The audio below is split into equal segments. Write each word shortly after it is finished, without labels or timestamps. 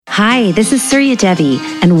Hi, this is Surya Devi,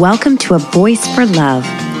 and welcome to A Voice for Love.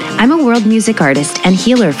 I'm a world music artist and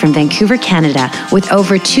healer from Vancouver, Canada, with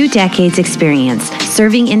over 2 decades experience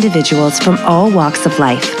serving individuals from all walks of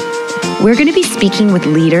life. We're going to be speaking with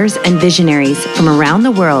leaders and visionaries from around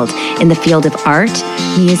the world in the field of art,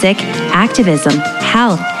 music, activism,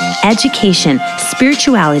 health, education,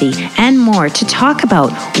 spirituality, and more to talk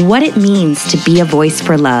about what it means to be a voice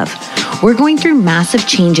for love. We're going through massive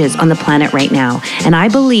changes on the planet right now, and I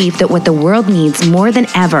believe that what the world needs more than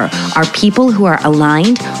ever are people who are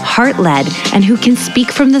aligned, heart-led, and who can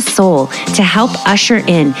speak from the soul to help usher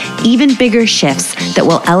in even bigger shifts that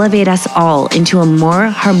will elevate us all into a more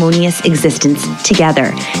harmonious existence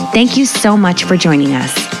together. Thank you so much for joining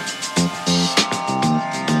us.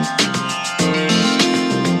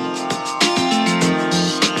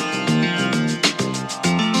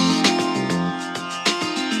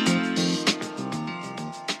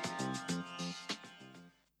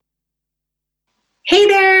 Hey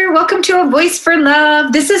there, welcome to A Voice for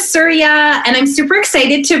Love. This is Surya, and I'm super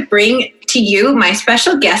excited to bring to you my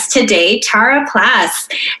special guest today, Tara Plas.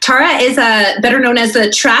 Tara is better known as the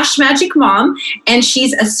Trash Magic Mom, and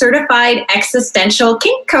she's a certified existential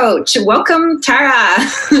kink coach. Welcome, Tara.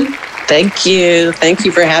 Thank you. Thank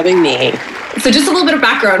you for having me. So just a little bit of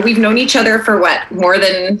background. We've known each other for what, more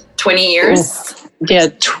than 20 years? Yeah,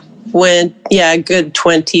 good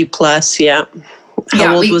 20 plus, yeah.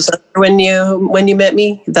 How old was I when you met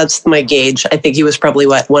me? That's my gauge. I think he was probably,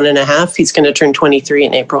 1.5? He's going to turn 23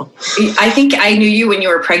 in April. I think I knew you when you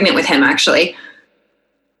were pregnant with him, actually.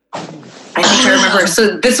 I think I remember.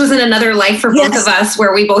 So this was in another life for both of us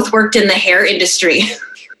where we both worked in the hair industry.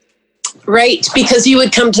 Right, because you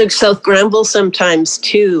would come to South Granville sometimes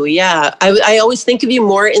too. Yeah, I always think of you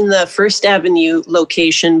more in the First Avenue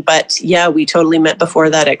location, but yeah, we totally met before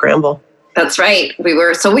that at Granville. That's right. We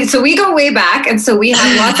go way back, and so we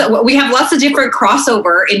have lots of different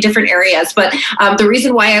crossover in different areas. But the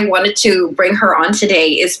reason why I wanted to bring her on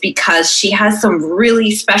today is because she has some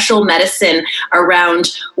really special medicine around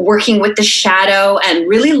working with the shadow and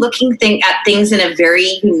really looking at things in a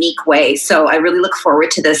very unique way. So I really look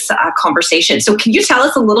forward to this conversation. So can you tell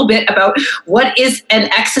us a little bit about what is an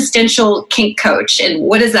existential kink coach and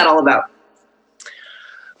what is that all about?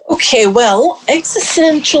 Okay, well,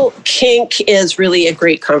 existential kink is really a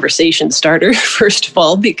great conversation starter, first of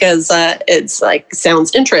all, because it's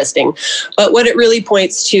sounds interesting. But what it really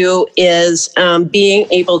points to is being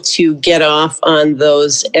able to get off on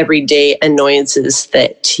those everyday annoyances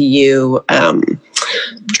that you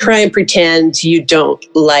try and pretend you don't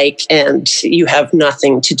like and you have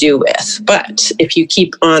nothing to do with. But if you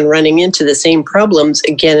keep on running into the same problems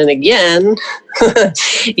again and again,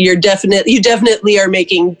 you definitely are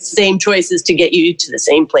making same choices to get you to the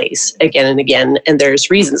same place again and again, and there's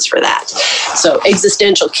reasons for that. So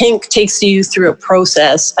existential kink takes you through a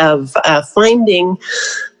process of finding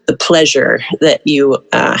the pleasure that you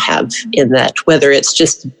have in that, whether it's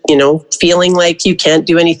just, feeling like you can't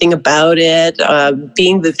do anything about it.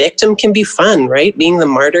 Being the victim can be fun, right? Being the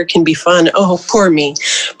martyr can be fun. Oh, poor me.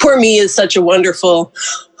 Poor me is such a wonderful,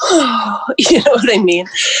 you know what I mean?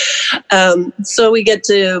 So we get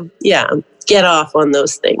to, get off on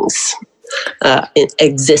those things in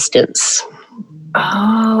existence.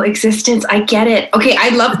 Oh, existence. I get it. Okay, I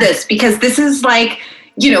love this because this is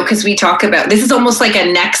because we talk about, this is almost like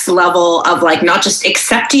a next level of not just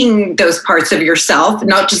accepting those parts of yourself,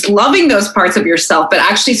 not just loving those parts of yourself, but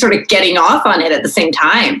actually sort of getting off on it at the same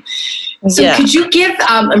time. So could you give,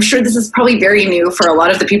 I'm sure this is probably very new for a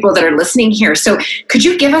lot of the people that are listening here. So could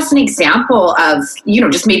you give us an example of,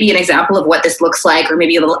 just maybe an example of what this looks like, or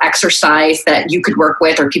maybe a little exercise that you could work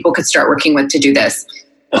with or people could start working with to do this?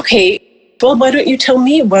 Okay. Well, why don't you tell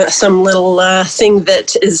me some little thing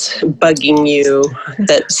that is bugging you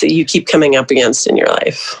that you keep coming up against in your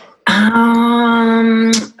life?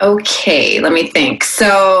 Okay, let me think.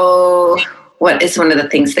 So what is one of the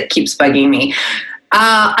things that keeps bugging me?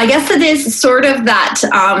 I guess it is sort of that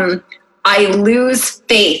I lose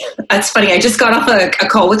faith. That's funny. I just got off a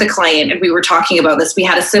call with a client and we were talking about this. We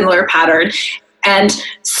had a similar pattern. And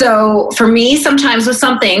so for me, sometimes with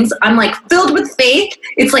some things, I'm filled with faith.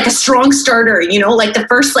 It's like a strong starter, the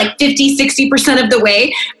first 50, 60% of the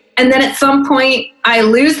way. And then at some point I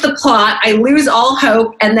lose the plot, I lose all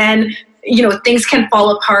hope. And then, things can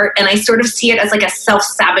fall apart. And I sort of see it as a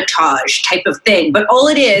self-sabotage type of thing. But all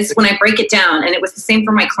it is, when I break it down, and it was the same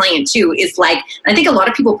for my client too, is and I think a lot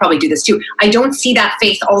of people probably do this too, I don't see that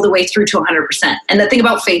faith all the way through to 100%. And the thing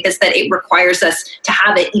about faith is that it requires us to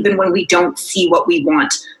have it even when we don't see what we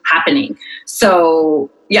want happening.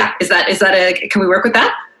 So yeah, can we work with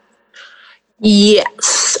that?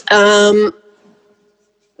 Yes.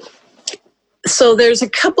 So there's a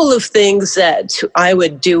couple of things that I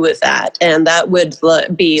would do with that, and that would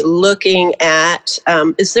be looking at,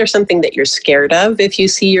 is there something that you're scared of if you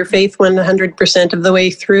see your faith 100% of the way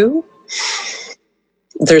through?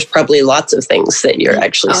 There's probably lots of things that you're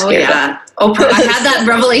actually scared of. Oh, I had that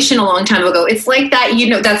revelation a long time ago. It's like that,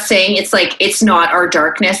 that saying, it's like, it's not our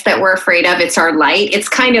darkness that we're afraid of, it's our light. It's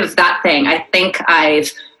kind of that thing. I think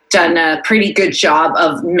I've done a pretty good job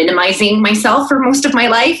of minimizing myself for most of my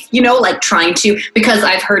life, like trying to, because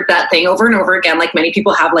I've heard that thing over and over again, like many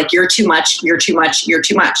people have, like, you're too much, you're too much, you're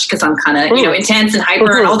too much, because I'm kind of, intense and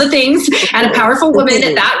hyper and all the things, and a powerful woman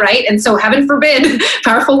at that, right? And so heaven forbid,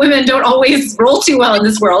 powerful women don't always roll too well in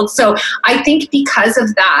this world. So I think because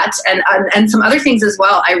of that, and some other things as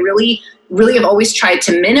well, I really have always tried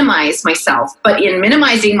to minimize myself. But in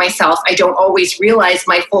minimizing myself, I don't always realize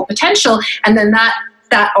my full potential. And then that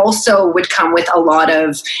also would come with a lot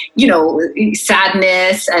of,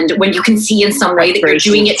 sadness. And when you can see in some way that you're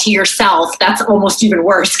doing it to yourself, that's almost even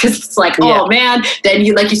worse, because it's like, oh man, then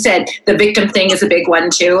like you said, the victim thing is a big one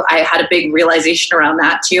too. I had a big realization around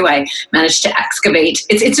that too. I managed to excavate.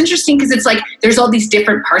 It's interesting because it's like, there's all these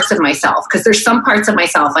different parts of myself, because there's some parts of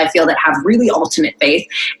myself I feel that have really ultimate faith.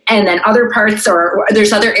 And then other parts, or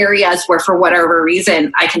there's other areas where for whatever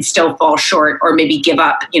reason, I can still fall short or maybe give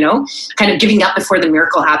up, kind of giving up before the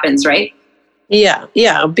miracle happens, right?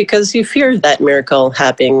 Yeah, because you fear that miracle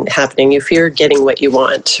happening. You fear getting what you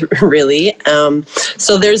want, really.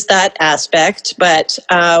 So there's that aspect. But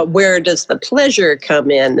where does the pleasure come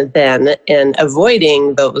in then in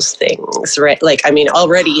avoiding those things, right? Like, I mean,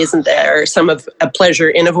 already isn't there some of a pleasure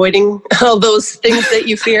in avoiding all those things that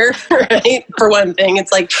you fear, right? For one thing,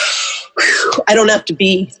 it's like, I don't have to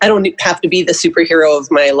be the superhero of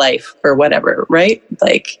my life or whatever, right?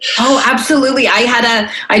 Like, oh, absolutely.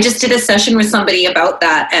 I just did a session with somebody about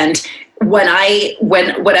that. And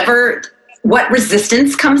what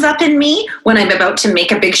resistance comes up in me when I'm about to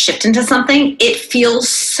make a big shift into something, it feels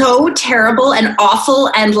so terrible and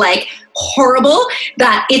awful and like horrible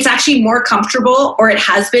that it's actually more comfortable, or it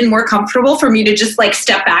has been more comfortable for me to just like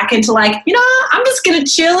step back into like, I'm just going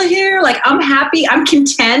to chill here. Like, I'm happy. I'm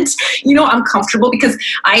content. I'm comfortable, because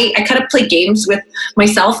I kind of play games with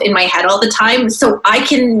myself in my head all the time. So I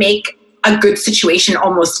can make a good situation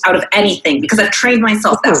almost out of anything, because I've trained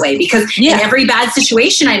myself that way, because in every bad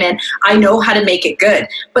situation I'm in, I know how to make it good.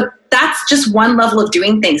 But that's just one level of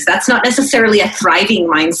doing things. That's not necessarily a thriving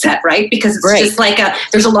mindset, right? Because it's just like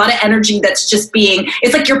there's a lot of energy that's just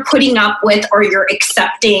it's like you're putting up with, or you're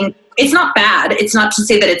accepting. It's not bad. It's not to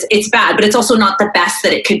say that it's bad, but it's also not the best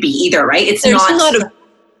that it could be either, right? There's a lot of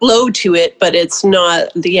flow to it, but it's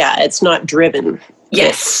not driven.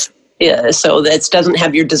 Yes. Yeah, so that doesn't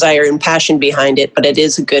have your desire and passion behind it, but it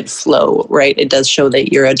is a good flow, right? It does show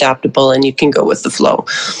that you're adaptable and you can go with the flow.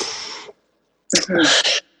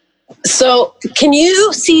 Mm-hmm. So can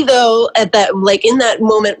you see, though, at that, like in that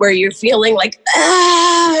moment where you're feeling like,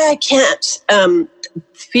 I can't,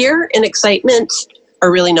 fear and excitement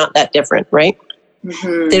are really not that different, right?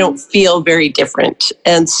 Mm-hmm. They don't feel very different.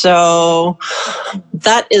 And so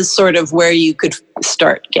that is sort of where you could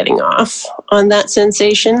start getting off on that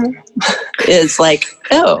sensation. Is like,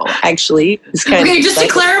 actually, it's kind of just to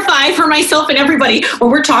clarify for myself and everybody,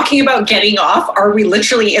 when we're talking about getting off, are we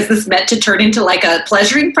literally, is this meant to turn into like a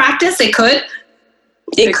pleasuring practice? It could.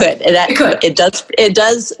 It could. It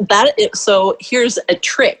does that. So here's a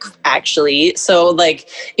trick, actually. So like,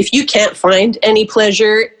 if you can't find any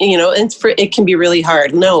pleasure, it can be really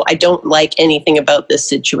hard. No, I don't like anything about this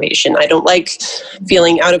situation. I don't like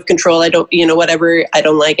feeling out of control. I don't, whatever. I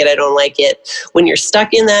don't like it. When you're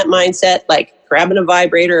stuck in that mindset, like grabbing a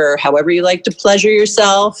vibrator or however you like to pleasure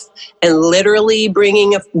yourself and literally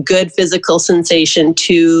bringing a good physical sensation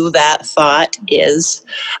to that thought is,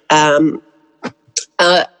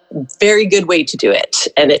 a very good way to do it.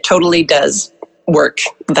 And it totally does work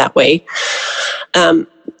that way.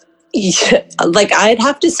 Like I'd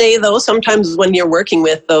have to say, though, sometimes when you're working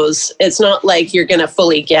with those, it's not like you're going to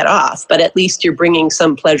fully get off, but at least you're bringing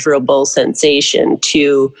some pleasurable sensation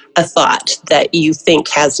to a thought that you think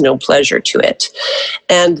has no pleasure to it.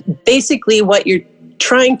 And basically what you're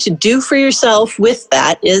trying to do for yourself with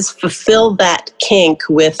that is fulfill that kink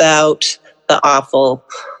without the awful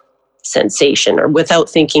sensation, or without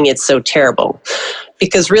thinking it's so terrible.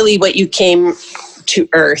 Because really what you came to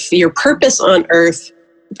Earth, your purpose on Earth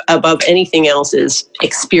above anything else is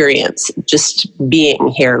experience, just being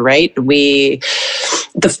here, right? The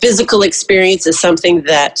physical experience is something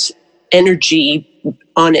that energy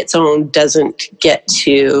on its own doesn't get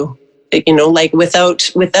to, like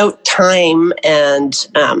without time and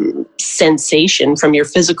sensation from your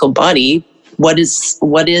physical body, what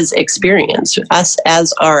is experience. Us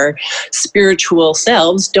as our spiritual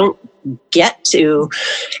selves don't get to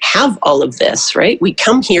have all of this, right? We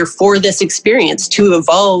come here for this experience to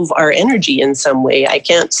evolve our energy in some way. I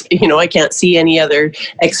can't see any other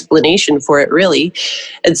explanation for it, really.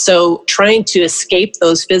 And so trying to escape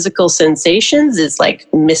those physical sensations is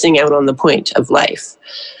like missing out on the point of life.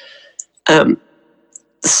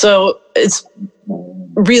 So it's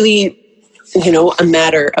really, a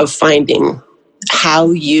matter of finding how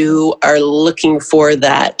you are looking for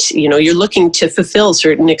that. You're looking to fulfill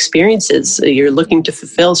certain experiences. You're looking to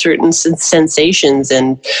fulfill certain sensations.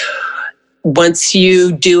 And once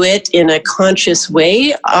you do it in a conscious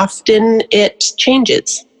way, often it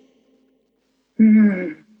changes.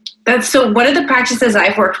 Mm-hmm. That's so one of the practices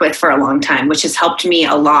I've worked with for a long time, which has helped me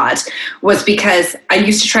a lot, was because I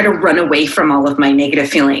used to try to run away from all of my negative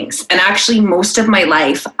feelings. And actually most of my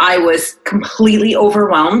life, I was completely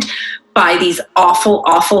overwhelmed by these awful,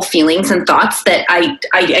 awful feelings and thoughts that I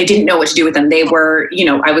didn't know what to do with them. They were,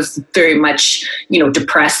 I was very much,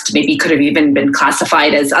 depressed, maybe could have even been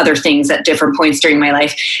classified as other things at different points during my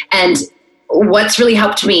life. And what's really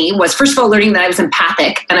helped me was, first of all, learning that I was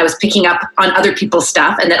empathic and I was picking up on other people's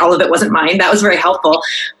stuff and that all of it wasn't mine. That was very helpful.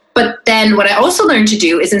 But then what I also learned to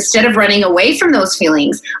do is, instead of running away from those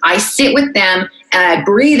feelings, I sit with them and I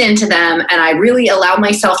breathe into them and I really allow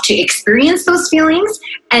myself to experience those feelings.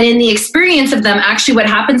 And in the experience of them, actually what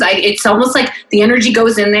happens, it's almost like the energy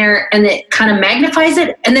goes in there and it kind of magnifies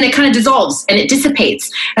it and then it kind of dissolves and it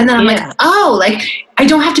dissipates. And then I'm like, I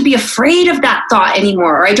don't have to be afraid of that thought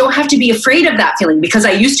anymore, or I don't have to be afraid of that feeling, because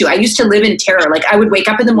I used to live in terror. Like I would wake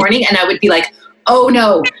up in the morning and I would be like, oh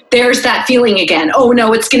no, there's that feeling again. Oh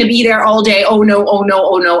no, it's going to be there all day. Oh no, oh no,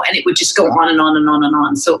 oh no. And it would just go on and on and on and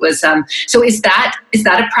on. So it was, so is that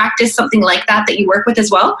a practice, something like that you work with as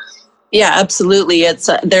well? Yeah, absolutely. It's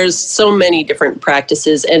there's so many different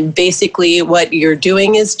practices, and basically what you're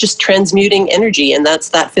doing is just transmuting energy, and that's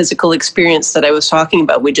that physical experience that I was talking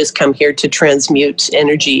about. We just come here to transmute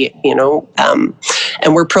energy, and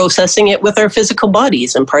we're processing it with our physical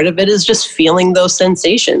bodies, and part of it is just feeling those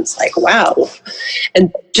sensations, like wow.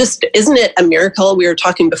 And just, isn't it a miracle? We were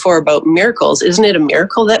talking before about miracles. Isn't it a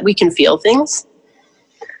miracle that we can feel things?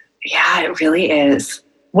 Yeah, it really is.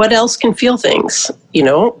 What else can feel things,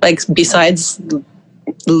 like besides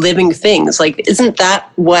living things? Like, isn't that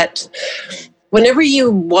what, whenever you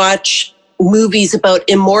watch movies about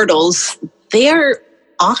immortals, they are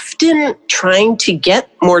often trying to get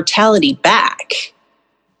mortality back.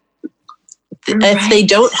 Right. If they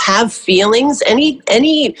don't have feelings, any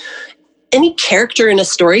character in a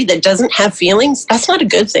story that doesn't have feelings, that's not a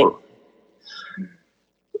good thing.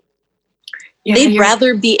 Yeah, they'd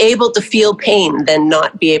rather be able to feel pain than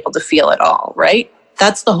not be able to feel at all, right?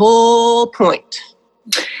 That's the whole point.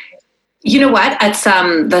 You know what? It's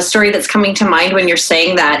the story that's coming to mind when you're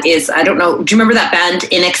saying that is, I don't know, do you remember that band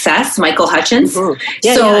In Excess, Michael Hutchence? Mm-hmm.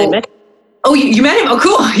 Yeah, I met him. Oh, you met him? Oh,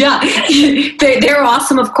 cool. Yeah. They're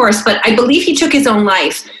awesome, of course, but I believe he took his own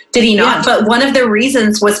life. Did he not? Yeah. But one of the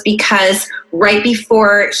reasons was because right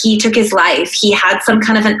before he took his life, he had some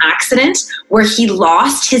kind of an accident where he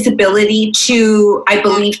lost his ability to, I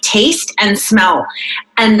believe, taste and smell.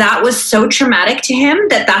 And that was so traumatic to him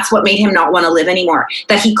that's what made him not want to live anymore,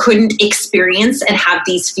 that he couldn't experience and have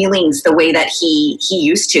these feelings the way that he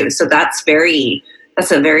used to. So that's a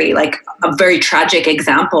very tragic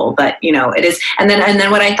example, but it is. And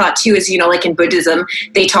then what I thought too is, like in Buddhism,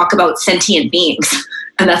 they talk about sentient beings.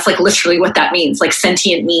 And that's like literally what that means. Like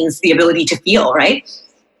sentient means the ability to feel, right?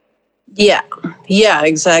 Yeah,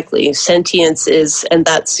 exactly. Sentience is, and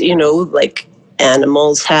that's, like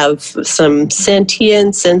animals have some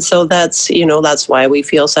sentience. And so that's why we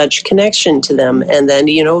feel such connection to them. And then,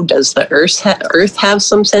 does the earth have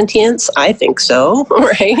some sentience? I think so,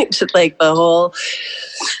 right? Like the whole...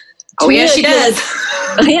 Oh, yeah, she does.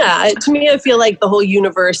 To me, I feel like the whole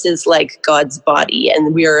universe is like God's body.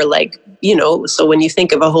 And we are like, so when you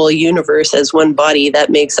think of a whole universe as one body,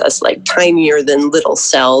 that makes us like tinier than little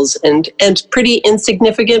cells and pretty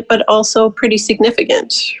insignificant, but also pretty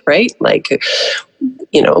significant, right? Like,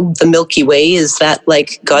 the Milky Way, is that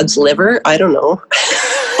like God's liver? I don't know.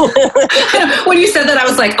 When you said that, I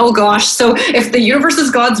was like, oh gosh. So if the universe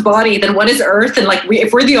is God's body, then what is Earth? And like,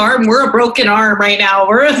 if we're the arm, we're a broken arm right now.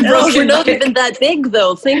 We're not even that big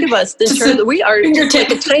though. Think of us. We are just like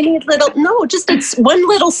a tiny little, it's one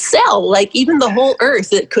little cell. Like even the whole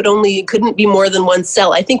Earth, it couldn't be more than one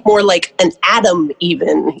cell. I think more like an atom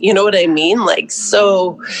even, you know what I mean? Like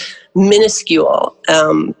so minuscule,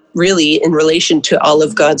 really in relation to all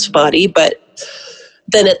of God's body. But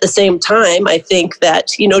then at the same time, I think that,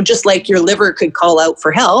 just like your liver could call out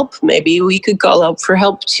for help, maybe we could call out for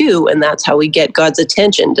help too. And that's how we get God's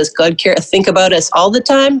attention. Does God think about us all the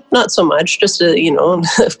time? Not so much, just,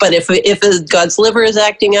 but if God's liver is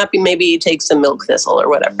acting up, maybe he takes some milk thistle or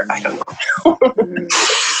whatever. I don't know.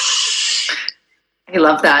 I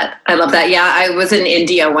love that. Yeah, I was in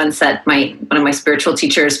India once at one of my spiritual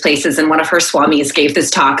teacher's places, and one of her swamis gave this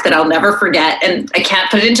talk that I'll never forget. And I can't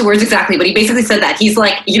put it into words exactly, but he basically said that. He's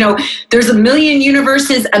like, there's a million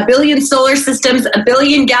universes, a billion solar systems, a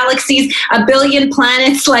billion galaxies, a billion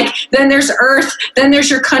planets. Like, then there's Earth, then there's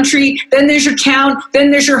your country, then there's your town, then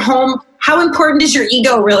there's your home. How important is your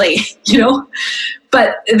ego, really?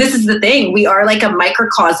 But this is the thing. We are like a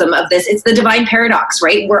microcosm of this. It's the divine paradox,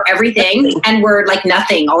 right? We're everything and we're like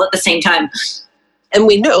nothing all at the same time. And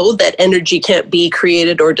we know that energy can't be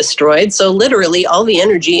created or destroyed. So literally all the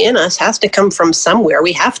energy in us has to come from somewhere.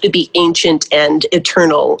 We have to be ancient and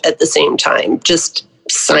eternal at the same time, just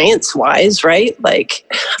science-wise, right? Like,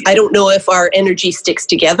 I don't know if our energy sticks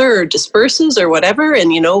together or disperses or whatever,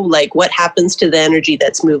 and like what happens to the energy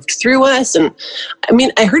that's moved through us. And I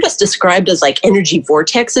mean, I heard us described as like energy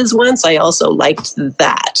vortexes once. I also liked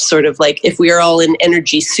that, sort of like if we are all in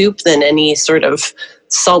energy soup, then any sort of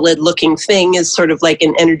solid looking thing is sort of like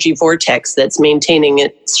an energy vortex that's maintaining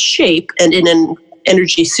its shape. And in an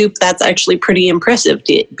energy soup, that's actually pretty impressive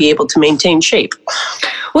to be able to maintain shape.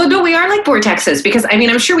 Well, no, we are like vortexes because, I mean,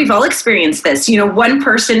 I'm sure we've all experienced this. One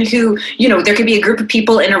person who, there could be a group of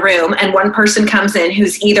people in a room and one person comes in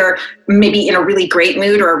who's either maybe in a really great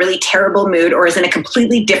mood or a really terrible mood or is in a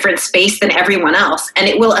completely different space than everyone else. And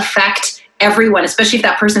it will affect everyone, especially if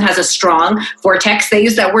that person has a strong vortex. They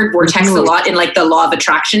use that word vortex a lot in like the law of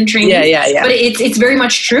attraction training. Yeah. But it's very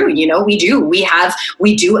much true. We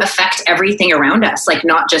do affect everything around us, like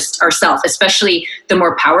not just ourselves, especially the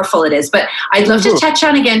more powerful it is. But I'd love to touch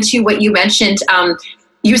on again to what you mentioned.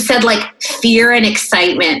 You said like fear and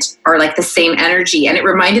excitement are like the same energy. And it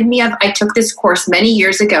reminded me of, I took this course many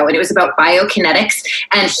years ago and it was about biokinetics.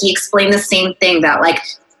 And he explained the same thing that like,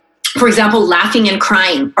 for example, laughing and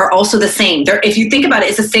crying are also the same. If you think about it,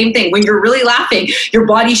 it's the same thing. When you're really laughing, your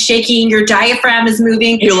body's shaking, your diaphragm is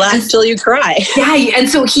moving. You laugh till you cry. Yeah, and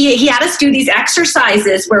so he had us do these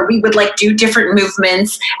exercises where we would like do different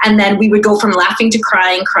movements, and then we would go from laughing to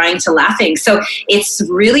crying, crying to laughing. So it's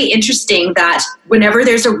really interesting that whenever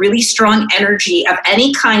there's a really strong energy of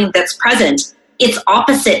any kind that's present, its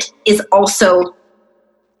opposite is also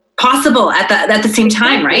possible at the same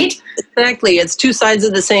time, right? Exactly. It's two sides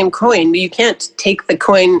of the same coin. You can't take the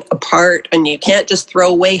coin apart and you can't just throw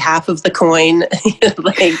away half of the coin.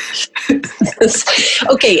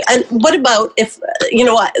 Okay. And what about if,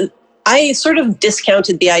 I sort of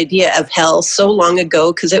discounted the idea of hell so long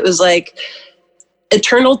ago because it was like,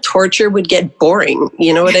 eternal torture would get boring,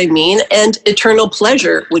 you know what I mean? And eternal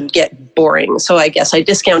pleasure would get boring. So I guess I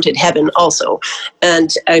discounted heaven also.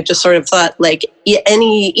 And I just sort of thought like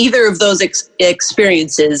either of those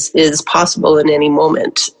experiences is possible in any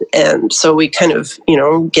moment. And so we kind of,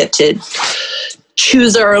 get to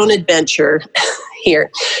choose our own adventure here.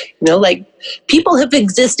 Like people have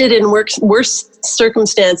existed in worse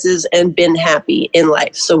circumstances and been happy in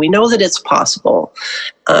life. So we know that it's possible.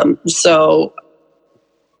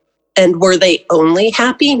 And were they only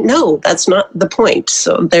happy? No, that's not the point.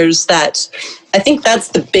 So there's that. I think that's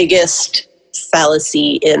the biggest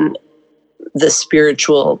fallacy in the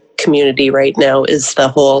spiritual community right now is the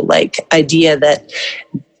whole like idea that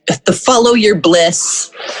the follow your bliss.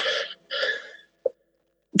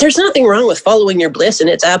 There's nothing wrong with following your bliss and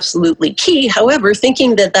it's absolutely key. However,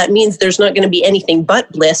 thinking that means there's not going to be anything but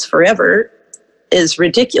bliss forever is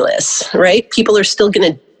ridiculous, right? People are still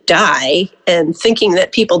going to die, and thinking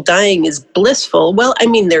that people dying is blissful. Well, I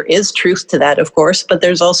mean, there is truth to that, of course, but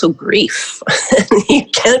there's also grief. You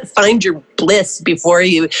can't find your bliss before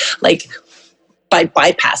you, like, by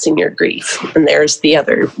bypassing your grief. And there's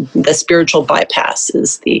the spiritual bypass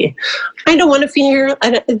is I don't want to fear,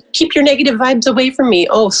 keep your negative vibes away from me.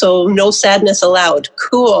 Oh, so no sadness allowed.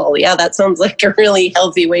 Cool. Yeah, that sounds like a really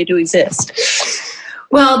healthy way to exist.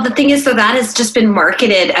 Well, the thing is, so that has just been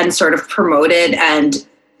marketed and sort of promoted and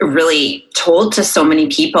really told to so many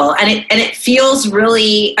people, and it feels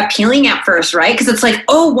really appealing at first, right? Because it's like,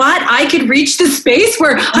 oh, what? I could reach the space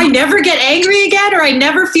where I never get angry again, or I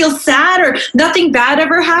never feel sad, or nothing bad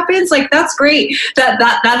ever happens. Like, that's great.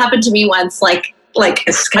 That happened to me once. Like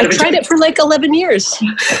it's kind I tried it for like 11 years.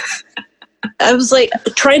 I was like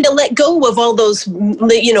trying to let go of all those,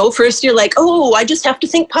 first you're like, oh, I just have to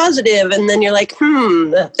think positive. And then you're like,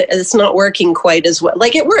 it's not working quite as well.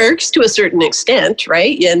 Like it works to a certain extent,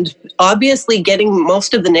 right? And obviously getting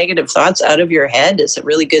most of the negative thoughts out of your head is a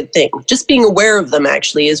really good thing. Just being aware of them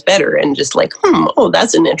actually is better. And just like,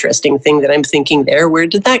 that's an interesting thing that I'm thinking there. Where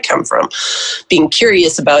did that come from? Being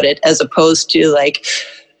curious about it as opposed to like,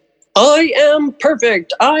 I am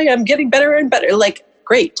perfect. I am getting better and better. Like,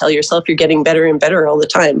 great. Tell yourself you're getting better and better all the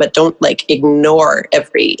time, but don't like ignore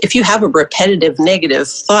if you have a repetitive negative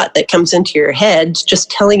thought that comes into your head,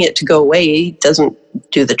 just telling it to go away doesn't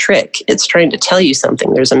do the trick. It's trying to tell you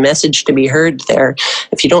something. There's a message to be heard there.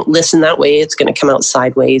 If you don't listen that way, it's going to come out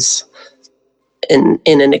sideways in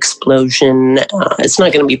an explosion. It's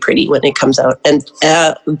not going to be pretty when it comes out. And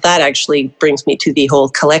that actually brings me to the whole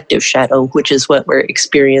collective shadow, which is what we're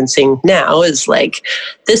experiencing now, is like,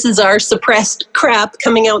 this is our suppressed crap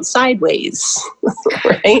coming out sideways,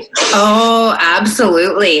 right? Oh,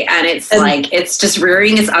 absolutely. And it's just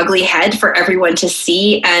rearing its ugly head for everyone to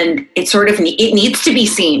see. And it needs to be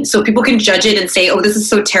seen so people can judge it and say, oh, this is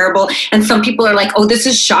so terrible. And some people are like, oh, this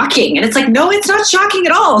is shocking. And it's like, no, it's not shocking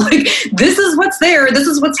at all. Like, this is what's there. This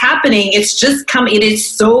is what's happening. It's just it is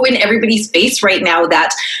so in everybody's face right now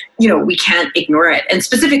that, we can't ignore it. And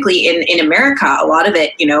specifically in America, a lot of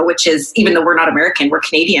it, which is, even though we're not American, we're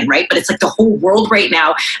Canadian, right? But it's like the whole world right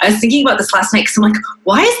now. I was thinking about this last night because I'm like,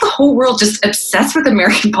 why is the whole world just obsessed with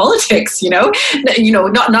American politics?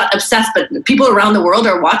 Not obsessed, but people around the world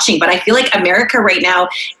are watching. But I feel like America right now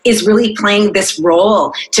is really playing this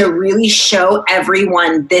role to really show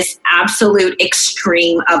everyone this absolute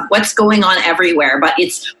extreme of what's going on everywhere. But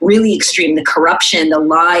it's really extreme. The corruption, the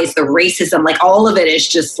lies, the racism, like all of it is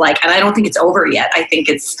just like, and I don't think it's over yet. I think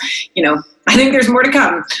it's, I think there's more to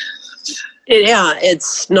come. Yeah,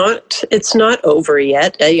 it's not over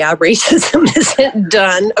yet. Racism isn't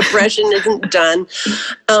done. Oppression isn't done.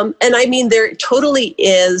 And I mean, there totally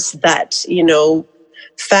is that,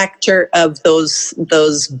 factor of those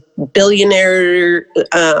billionaire,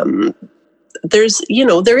 there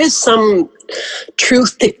is some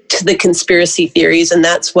truth to the conspiracy theories, and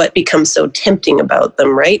that's what becomes so tempting about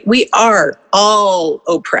them, right? We are all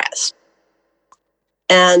oppressed.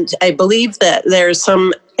 And I believe that there's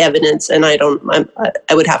some evidence, and I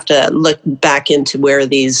would have to look back into where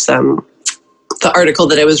these, the article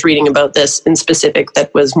that I was reading about this in specific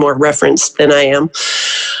that was more referenced than I am,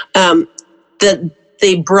 that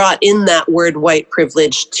they brought in that word white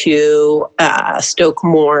privilege to stoke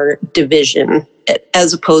more division,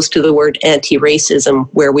 as opposed to the word anti-racism,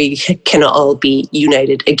 where we can all be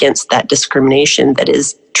united against that discrimination that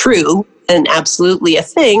is true and absolutely a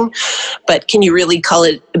thing. But can you really call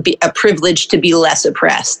it a privilege to be less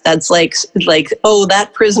oppressed? That's like, oh,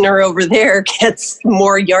 that prisoner over there gets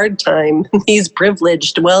more yard time. He's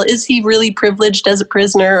privileged. Well, is he really privileged as a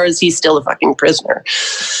prisoner, or is he still a fucking prisoner?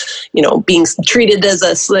 Being treated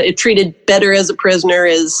treated better as a prisoner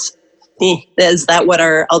is that what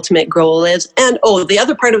our ultimate goal is? And the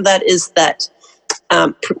other part of that is that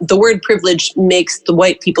the word privilege makes the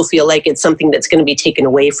white people feel like it's something that's going to be taken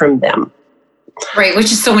away from them. Right,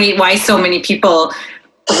 which is why so many people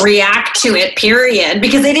react to it, period.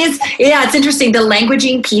 Because it's interesting. The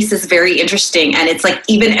languaging piece is very interesting. And it's like,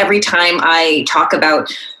 even every time I talk about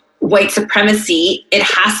white supremacy, it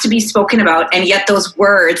has to be spoken about. And yet those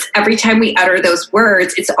words, every time we utter those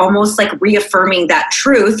words, it's almost like reaffirming that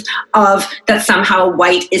truth of that somehow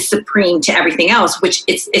white is supreme to everything else, which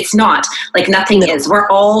it's not. Like, nothing is. We're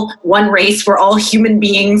all one race. We're all human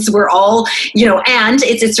beings. We're all, and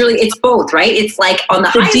it's both, right? It's like on the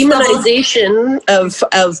demonization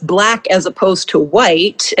of black as opposed to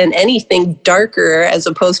white, and anything darker as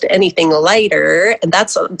opposed to anything lighter. And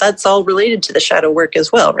that's all related to the shadow work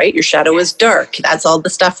as well, right? Your shadow is dark. That's all the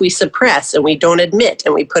stuff we suppress and we don't admit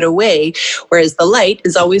and we put away. Whereas the light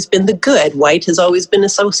has always been the good. White has always been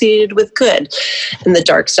associated with good. And the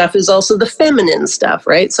dark stuff is also the feminine stuff,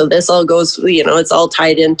 right? So this all goes, it's all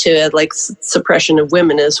tied into like suppression of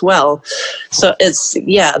women as well. So it's,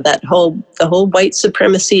 the whole white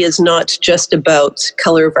supremacy is not just about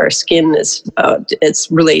color of our skin. It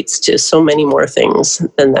relates to so many more things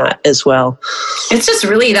than that as well. It's just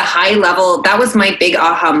really the high level. That was my big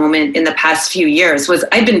aha moment in the past few years. Was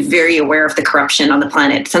I've been very aware of the corruption on the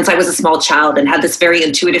planet since I was a small child, and had this very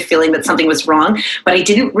intuitive feeling that something was wrong, but I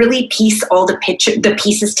didn't really piece all the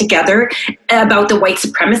pieces together about the white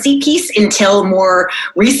supremacy piece until more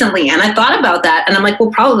recently. And I thought about that, and I'm like, well,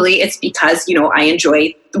 probably it's because, I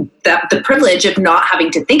enjoy the privilege of not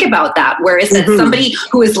having to think about that. Whereas that somebody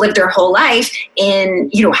who has lived their whole life in,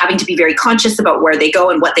 having to be very conscious about where they go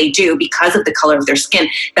and what they do because of the color of their skin,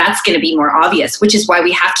 that's going to be more obvious, which is why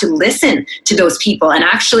we have to listen to those people. And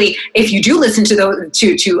actually, if you do listen to those,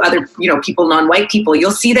 to other, people, non-white people,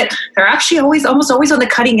 you'll see that they're actually almost always on the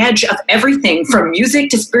cutting edge of everything from music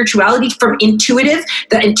to spirituality, from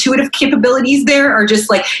the intuitive capabilities there are just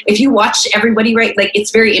like, if you watch everybody, right, like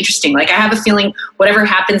it's very interesting. Like I have a feeling whatever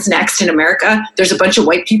happens next in America, there's a bunch of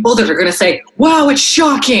white people that are going to say, wow, it's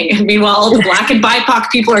shocking. And meanwhile, all the black and BIPOC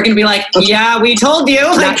people are going to be like, yeah, we told you.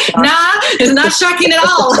 Like, nah, it's not shocking at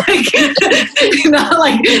all.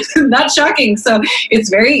 Not shocking. So it's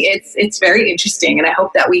very interesting. And I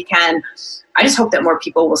hope that I just hope that more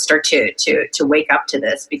people will start to wake up to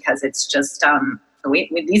this, because it's just,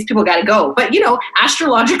 these people got to go. But,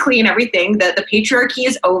 astrologically and everything, the patriarchy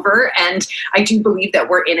is over. And I do believe that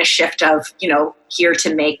we're in a shift of, here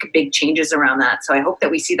to make big changes around that. So I hope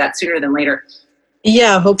that we see that sooner than later.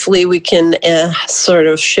 Yeah, hopefully we can sort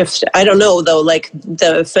of shift. I don't know, though, like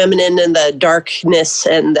the feminine and the darkness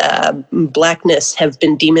and the blackness have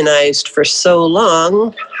been demonized for so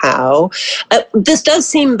long. How? This does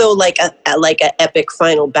seem, though, like a epic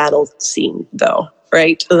final battle scene, though.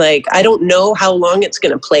 Right? Like, I don't know how long it's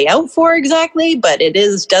going to play out for exactly, but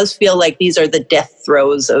does feel like these are the death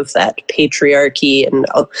throes of that patriarchy. And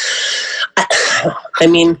I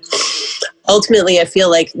mean, ultimately, I feel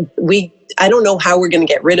like I don't know how we're going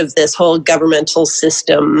to get rid of this whole governmental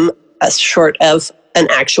system short of an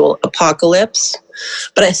actual apocalypse.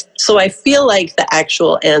 But I feel like the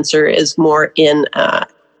actual answer is more in, the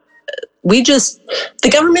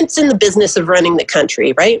government's in the business of running the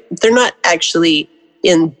country, right? They're not actually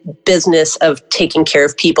in business of taking care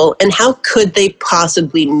of people. And how could they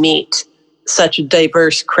possibly meet such a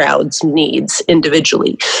diverse crowd's needs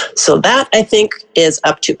individually? So that, I think, is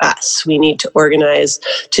up to us. We need to organize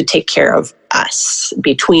to take care of us,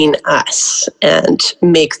 between us, and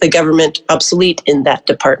make the government obsolete in that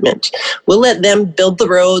department. We'll let them build the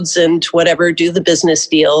roads and whatever, do the business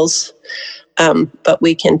deals, but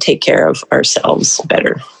we can take care of ourselves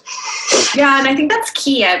better. Yeah, and I think that's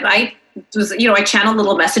key. I channel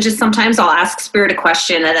little messages sometimes. I'll ask Spirit a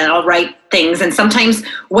question and then I'll write things. And sometimes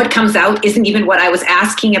what comes out isn't even what I was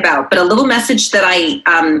asking about. But a little message that I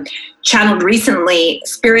channeled recently,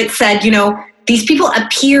 Spirit said, these people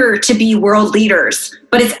appear to be world leaders,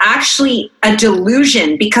 but it's actually a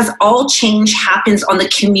delusion, because all change happens on the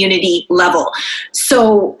community level.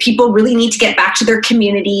 So people really need to get back to their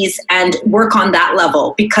communities and work on that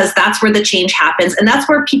level, because that's where the change happens. And that's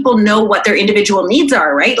where people know what their individual needs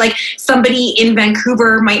are, right? Like somebody in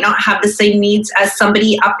Vancouver might not have the same needs as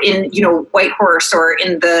somebody up in, Whitehorse or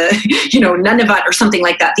in the, Nunavut or something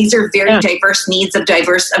like that. These are very diverse needs of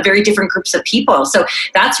very different groups of people. So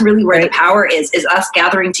that's really where the power is us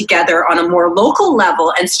gathering together on a more local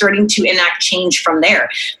level and starting to enact change from there.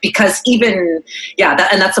 Because and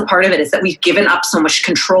that's a part of it, is that we've given up so much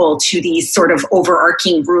control to these sort of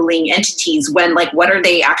overarching ruling entities, when what are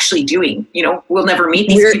they actually doing? We'll never meet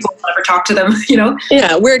these people, we'll never talk to them,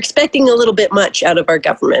 Yeah, we're expecting a little bit much out of our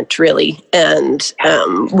government, really. And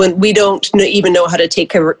when we don't even know how to take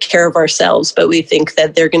care of ourselves, but we think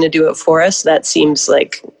that they're going to do it for us, that seems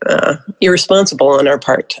like irresponsible on our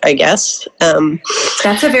part, I guess.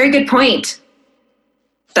 That's a very good point.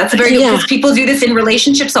 That's a very good, because people do this in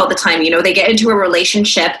relationships all the time. They get into a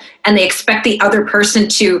relationship and they expect the other person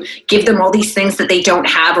to give them all these things that they don't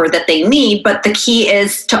have or that they need. But the key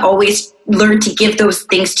is to always learn to give those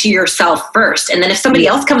things to yourself first. And then if somebody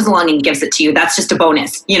else comes along and gives it to you, that's just a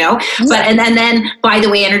bonus, But and then by the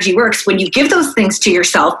way energy works, when you give those things to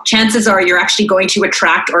yourself, chances are you're actually going to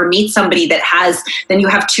attract or meet somebody that then you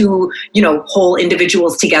have two, whole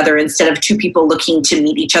individuals together, instead of two people looking to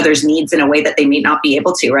meet each other's needs in a way that they may not be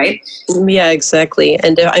able to, right? Yeah, exactly.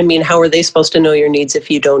 And I mean, how are they supposed to know your needs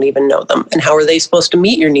if you don't even know them? And how are they supposed to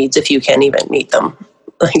meet your needs if you can't even meet them?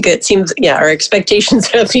 Like, it seems, our expectations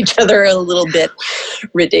of each other are a little bit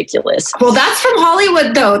ridiculous. Well, that's from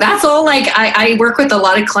Hollywood, though. That's all, I work with a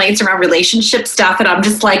lot of clients around relationship stuff, and I'm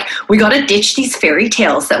just like, we got to ditch these fairy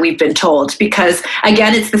tales that we've been told, because,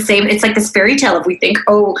 again, it's the same. It's like this fairy tale of we think,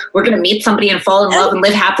 we're going to meet somebody and fall in love and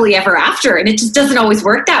live happily ever after, and it just doesn't always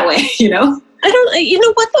work that way, I don't, you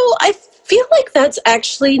know what, though? I feel like that's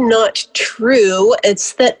actually not true.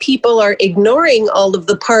 It's that people are ignoring all of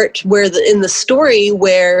the part where in the story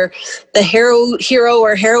where the hero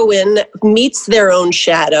or heroine meets their own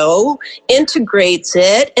shadow, integrates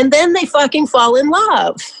it, and then they fucking fall in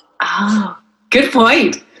love. Oh, good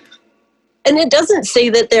point. And it doesn't say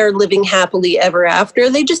that they're living happily ever after.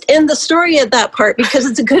 They just end the story at that part because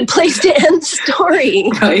it's a good place to end the story.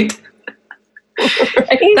 Right.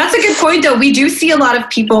 Right? That's a good point, though. We do see a lot of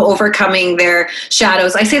people overcoming their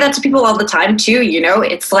shadows. I say that to people all the time, too. You know,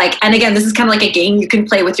 it's like, and again, this is kind of like a game you can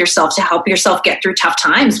play with yourself to help yourself get through tough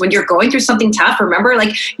times. When you're going through something tough, remember,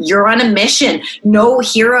 like, you're on a mission. No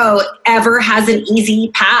hero ever has an easy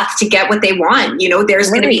path to get what they want. You know, there's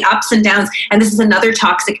going to be ups and downs. And this is another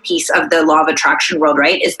toxic piece of the law of attraction world,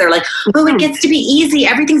 right? Is they're like, oh, it gets to be easy.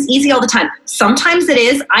 Everything's easy all the time. Sometimes it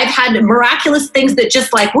is. I've had miraculous things that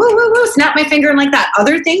just like, woo, woo, woo, snap my finger and like that.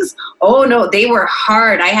 Other things, oh no, they were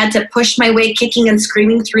hard. I had to push my way kicking and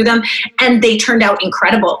screaming through them, and they turned out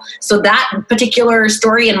incredible. So that particular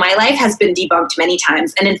story in my life has been debunked many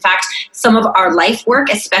times. And in fact, some of our life work,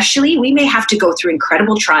 especially, we may have to go through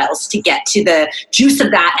incredible trials to get to the juice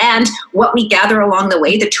of that. And what we gather along the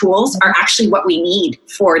way, the tools, are actually what we need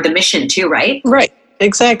for the mission too, right? Right.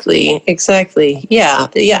 Exactly. Yeah.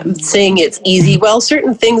 Saying it's easy. Well,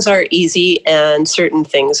 certain things are easy and certain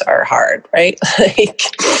things are hard, right?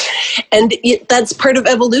 That's part of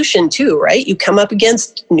evolution too, right? You come up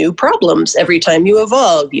against new problems every time you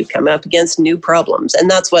evolve. You come up against new problems, and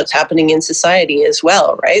that's what's happening in society as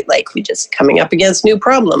well, right? Like, we just coming up against new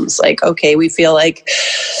problems. Like, okay, we feel like.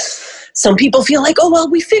 Some people feel like, oh,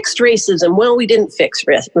 well, we fixed racism. Well, we didn't fix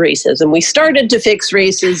racism. We started to fix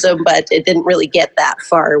racism, but it didn't really get that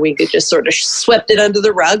far. We could just sort of swept it under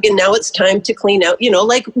the rug, and now it's time to clean out. You know,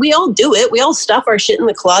 like, we all do it. We all stuff our shit in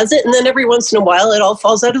the closet, and then every once in a while it all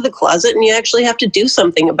falls out of the closet, and you actually have to do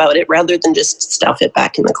something about it rather than just stuff it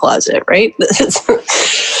back in the closet, right?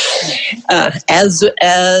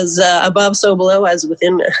 As above, so below, as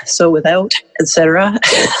within, so without, etc.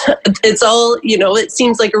 It's all, you know, it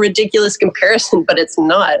seems like a ridiculous comparison, but it's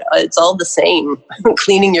not. It's all the same.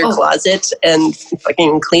 Cleaning your closet and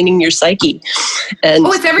fucking cleaning your psyche. And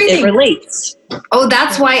it's everything. It relates. Oh,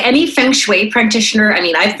 that's why any feng shui practitioner, I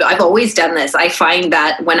mean, I've always done this. I find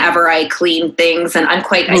that whenever I clean things, and I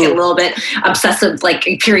get a little bit obsessive, like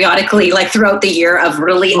periodically, like throughout the year, of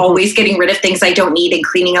really always getting rid of things I don't need and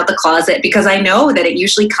cleaning out the closet, because I know that it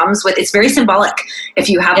usually comes with, it's very symbolic if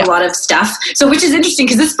you have a lot of stuff. So, which is interesting,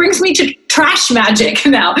 because this brings me to trash magic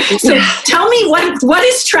now. So tell me, what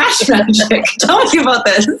is trash magic? Tell me about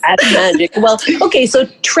this. Trash magic. Well, okay, so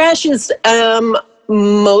trash is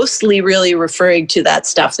mostly really referring to that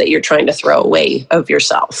stuff that you're trying to throw away of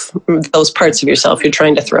yourself, those parts of yourself you're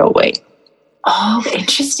trying to throw away. Oh,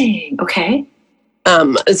 interesting. Okay.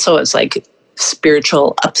 So it's like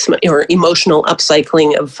spiritual or emotional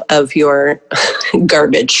upcycling of your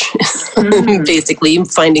garbage. Basically,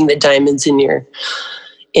 finding the diamonds in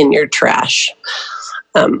your trash.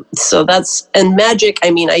 So that's, and magic,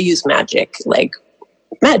 I mean, I use magic, like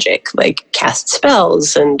cast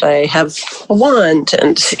spells, and I have a wand,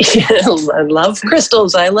 and I love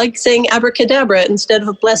crystals. I like saying abracadabra instead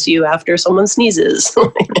of bless you after someone sneezes.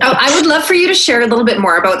 I would love for you to share a little bit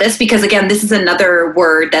more about this, because again, this is another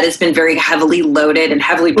word that has been very heavily loaded and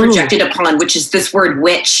heavily projected upon, which is this word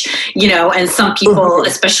witch, you know, and some people,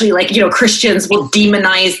 especially like, you know, Christians, will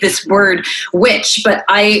demonize this word witch. But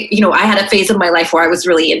I had a phase of my life where I was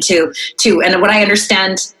really into too. And what I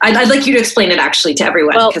understand, I'd like you to explain it actually to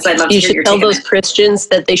everyone. Well, because I'd love to you hear should your tell take on those it. Christians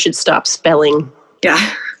that they should stop spelling.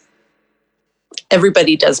 Yeah.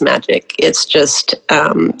 Everybody does magic. It's just,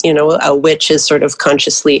 a witch is sort of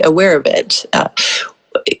consciously aware of it.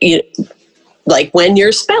 Like when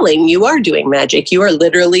you're spelling, you are doing magic. You are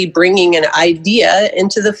literally bringing an idea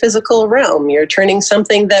into the physical realm. You're turning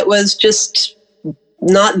something that was just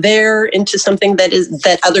not there into something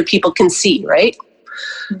that other people can see, right?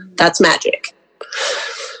 That's magic.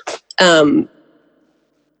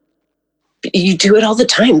 You do it all the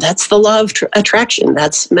time. That's the law of attraction.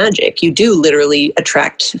 That's magic. You do literally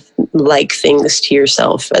attract like things to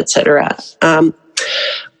yourself, etc.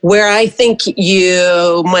 Where I think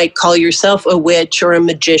you might call yourself a witch or a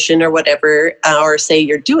magician or whatever, or say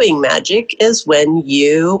you're doing magic, is when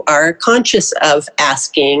you are conscious of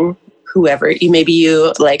asking whoever,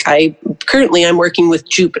 I'm working with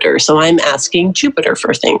Jupiter, so I'm asking Jupiter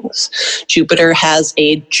for things. Jupiter has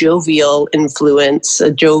a jovial influence.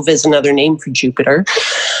 Jove is another name for Jupiter.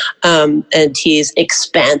 And he's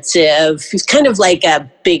expansive. He's kind of like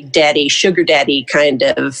a big daddy, sugar daddy kind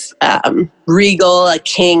of regal, a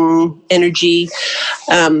king energy.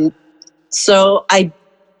 So I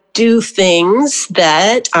do things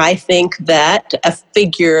that I think that a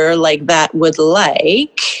figure like that would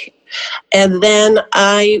like. And then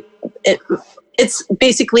it's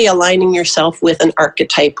basically aligning yourself with an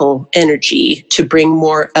archetypal energy to bring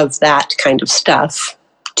more of that kind of stuff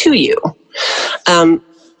to you.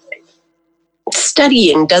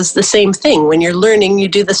 studying does the same thing. When you're learning, you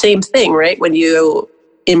do the same thing, right? When you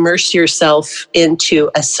immerse yourself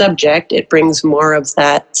into a subject, it brings more of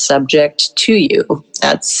that subject to you.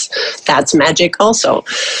 That's magic also.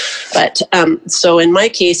 But so in my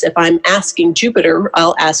case, if I'm asking Jupiter,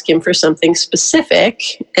 I'll ask him for something specific,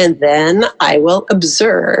 and then I will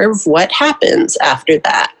observe what happens after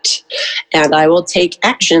that. And I will take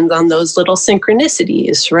actions on those little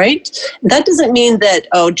synchronicities, right? That doesn't mean that,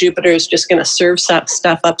 Jupiter is just going to serve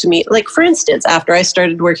stuff up to me. Like, for instance, after I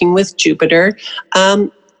started working with Jupiter,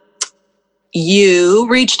 you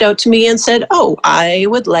reached out to me and said, I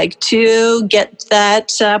would like to get that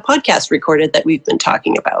podcast recorded that we've been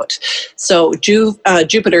talking about. So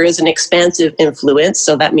Jupiter is an expansive influence.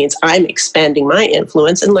 So that means I'm expanding my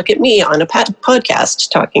influence. And look at me on a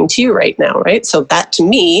podcast talking to you right now, right? So that to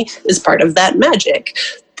me is part of that magic.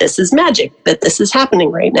 This is magic that this is happening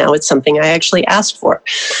right now. It's something I actually asked for.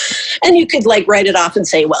 And you could write it off and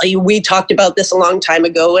say, well, we talked about this a long time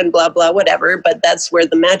ago and blah, blah, whatever. But that's where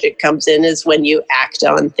the magic comes in, is when you act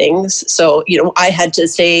on things. So, I had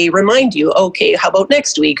to remind you, okay, how about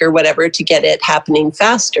next week or whatever, to get it happening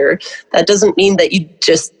faster. That doesn't mean that you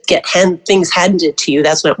just get things handed to you.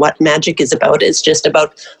 That's not what magic is about. It's just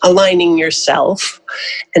about aligning yourself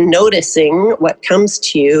and noticing what comes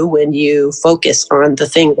to you when you focus on the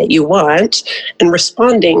thing that you want and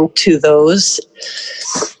responding to those.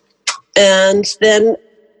 And then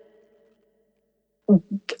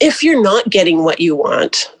if you're not getting what you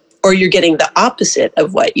want, or you're getting the opposite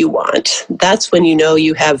of what you want, that's when you know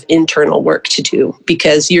you have internal work to do,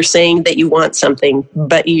 because you're saying that you want something,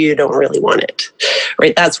 but you don't really want it,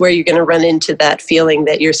 right? That's where you're going to run into that feeling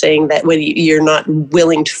that you're saying that when you're not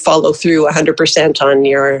willing to follow through 100% on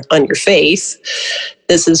your faith.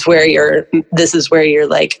 This is where you're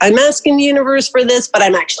like, I'm asking the universe for this, but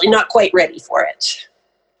I'm actually not quite ready for it.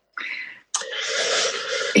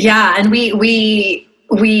 Yeah, and we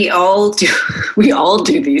all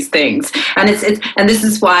do these things, and and this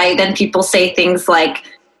is why then people say things like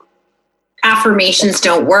affirmations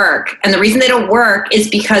don't work, and the reason they don't work is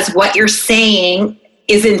because what you're saying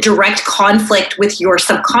is in direct conflict with your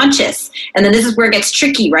subconscious. And then this is where it gets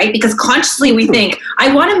tricky, right? Because consciously we think,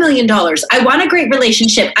 I want $1 million, I want a great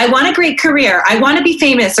relationship, I want a great career, I want to be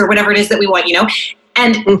famous, or whatever it is that we want,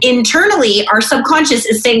 And internally, our subconscious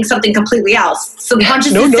is saying something completely else.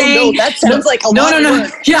 Subconscious is saying, that sounds like a lot of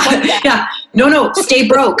work. Yeah. No, stay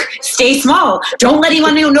broke, stay small. Don't let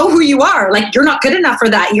anyone know who you are. Like, you're not good enough for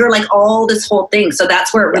that. You're like all this whole thing. So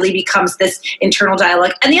that's where it really becomes this internal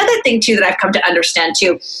dialogue. And the other thing too that I've come to understand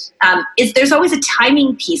too, is there's always a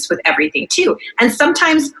timing piece with everything too. And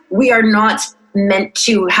sometimes we are not meant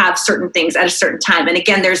to have certain things at a certain time. And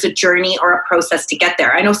again, there's a journey or a process to get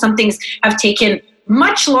there. I know some things have taken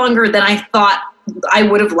much longer than I thought I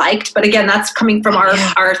would have liked. But again, that's coming from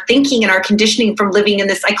our thinking and our conditioning from living in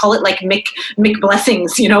this, I call it like Mick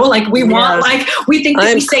blessings, like we want, we think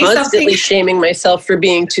that we say something. I'm constantly shaming myself for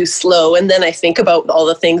being too slow. And then I think about all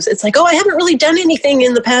the things. It's like, I haven't really done anything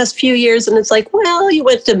in the past few years. And it's like, well, you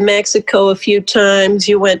went to Mexico a few times.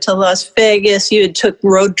 You went to Las Vegas. You took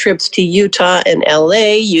road trips to Utah and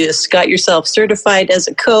LA. You just got yourself certified as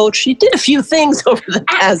a coach. You did a few things over the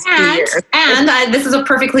past few years. And this is a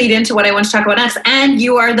perfect lead into what I want to talk about next. And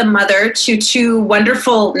you are the mother to two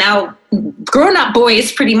wonderful, now grown-up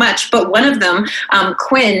boys pretty much, but one of them,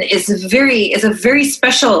 Quinn, is a very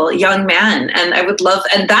special young man. And I would love,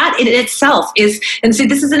 and that in itself is, and so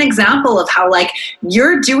this is an example of how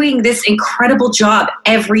you're doing this incredible job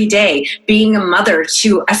every day, being a mother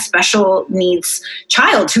to a special needs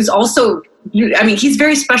child who's also, he's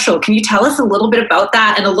very special. Can you tell us a little bit about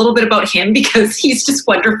that and a little bit about him? Because he's just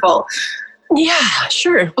wonderful. Yeah,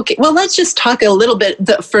 sure. Okay. Well, let's just talk a little bit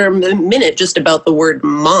for a minute just about the word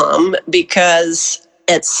mom, because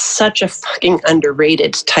it's such a fucking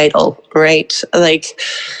underrated title, right?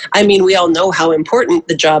 We all know how important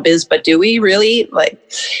the job is, but do we really?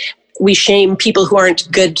 We shame people who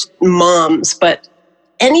aren't good moms, but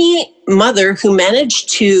any mother who managed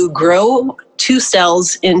to grow 2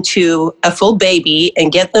 cells into a full baby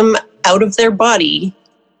and get them out of their body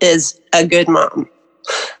is a good mom.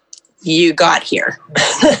 You got here,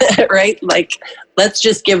 right? Let's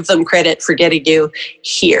just give them credit for getting you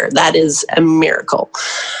here. That is a miracle.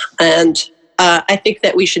 And I think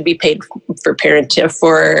that we should be paid for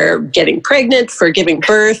for getting pregnant, for giving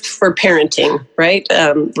birth, for parenting, right?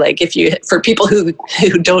 For people who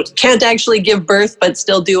can't actually give birth, but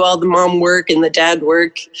still do all the mom work and the dad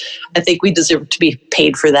work, I think we deserve to be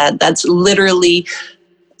paid for that. That's literally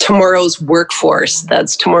tomorrow's workforce.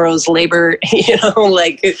 That's tomorrow's labor,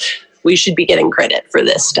 we should be getting credit for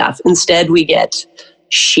this stuff. Instead, we get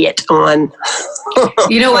shit on.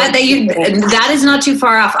 You know what? That is not too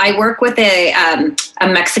far off. I work with a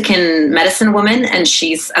Mexican medicine woman, and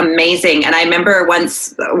she's amazing. And I remember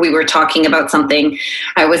once we were talking about something,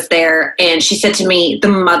 I was there, and she said to me, the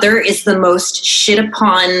mother is the most shit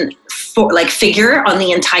upon figure on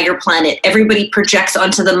the entire planet. Everybody projects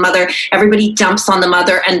onto the mother. Everybody dumps on the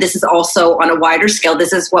mother. And this is also on a wider scale.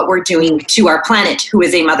 This is what we're doing to our planet, who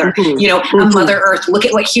is a mother, a Mother Earth. Look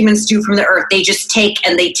at what humans do from the earth. They just take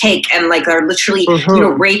and they take and are literally,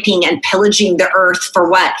 raping and pillaging the earth for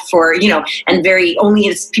what? For, and only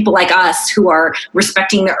it's people like us who are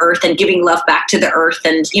respecting the earth and giving love back to the earth.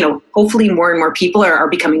 And, hopefully more and more people are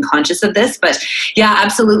becoming conscious of this. But yeah,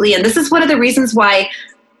 absolutely. And this is one of the reasons why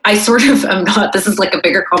I sort of am not, this is like a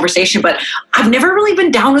bigger conversation, but I've never really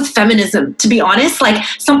been down with feminism, to be honest.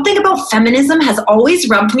 Something about feminism has always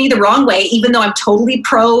rubbed me the wrong way, even though I'm totally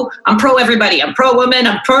I'm pro everybody. I'm pro woman.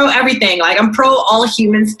 I'm pro everything. I'm pro all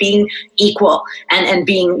humans being equal and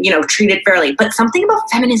being, treated fairly. But something about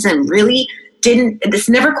feminism really this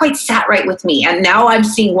never quite sat right with me. And now I'm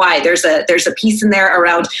seeing why. There's a piece in there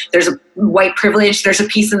around, there's a white privilege. There's a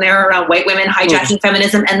piece in there around white women hijacking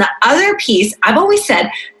feminism. And the other piece, I've always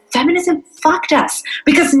said, feminism fucked us,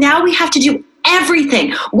 because now we have to do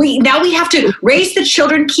everything. We have to raise the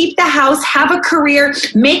children, keep the house, have a career,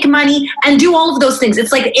 make money, and do all of those things.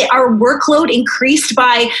 It's our workload increased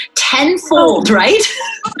by tenfold, right?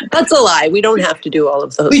 That's a lie. We don't have to do all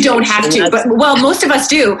of those. We don't have to, but most of us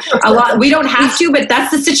do. A lot. We don't have to, but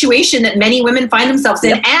that's the situation that many women find themselves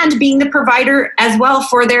in. And being the provider as well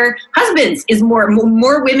for their husbands is more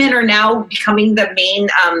women are now becoming the main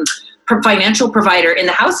financial provider in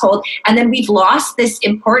the household. And then we've lost this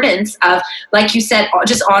importance of, like you said,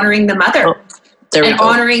 just honoring the mother. And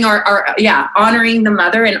honoring honoring the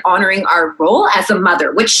mother and honoring our role as a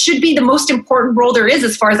mother, which should be the most important role there is,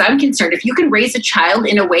 as far as I'm concerned. If you can raise a child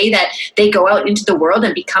in a way that they go out into the world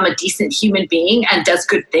and become a decent human being and does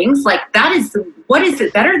good things, that is, what is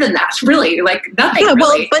it better than that? Really, nothing. Yeah, really.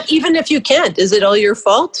 Well, but even if you can't, is it all your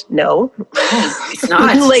fault? No, it's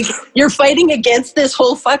not. You're fighting against this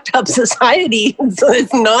whole fucked up society, so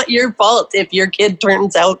it's not your fault if your kid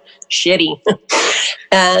turns out shitty.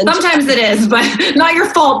 And sometimes it is, but not your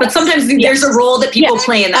fault. But sometimes there's a role that people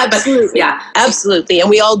play in that. Absolutely. But absolutely. And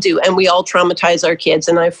we all do. And we all traumatize our kids.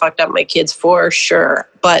 And I fucked up my kids for sure.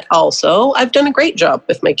 But also, I've done a great job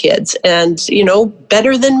with my kids, and,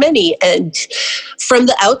 better than many. And from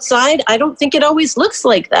the outside, I don't think it always looks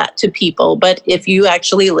like that to people. But if you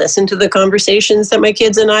actually listen to the conversations that my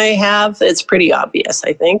kids and I have, it's pretty obvious,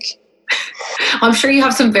 I think. I'm sure you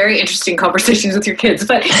have some very interesting conversations with your kids,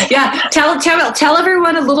 but yeah, tell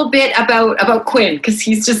everyone a little bit about Quinn, because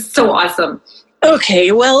he's just so awesome.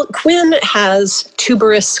 Okay, well, Quinn has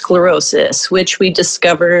tuberous sclerosis, which we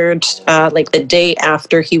discovered the day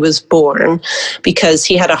after he was born, because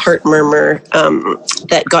he had a heart murmur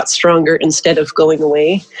that got stronger instead of going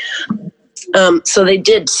away. So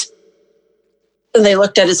they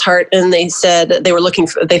looked at his heart and they said they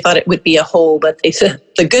thought it would be a hole, but they said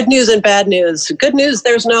the good news and bad news. Good news,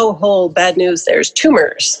 there's no hole. Bad news, there's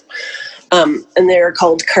tumors. And they're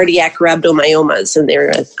called cardiac rhabdomyomas, and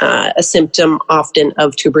they're a symptom often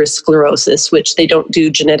of tuberous sclerosis, which they don't do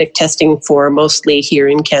genetic testing for, mostly here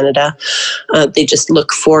in Canada. They just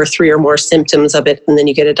look for 3 or more symptoms of it, and then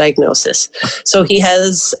you get a diagnosis. So he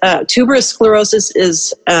has tuberous sclerosis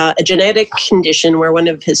is a genetic condition where one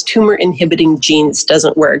of his tumor-inhibiting genes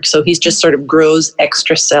doesn't work. So he just sort of grows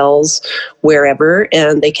extra cells wherever,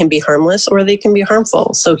 and they can be harmless or they can be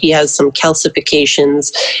harmful. So he has some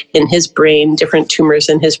calcifications in his brain, different tumors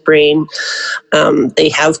in his brain. They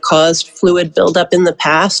have caused fluid buildup in the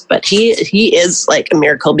past, but he is like a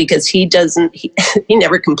miracle, because he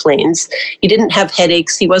never complains. He didn't have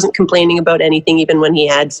headaches. He wasn't complaining about anything, even when he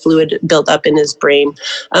had fluid buildup in his brain.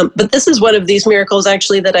 But this is one of these miracles,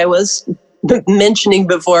 actually, that I was mentioning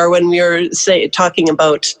before when we were talking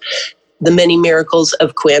about the many miracles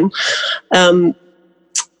of Quinn.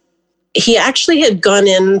 He actually had gone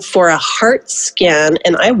in for a heart scan,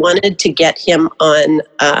 and I wanted to get him on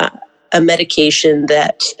a medication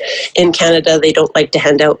that in Canada they don't like to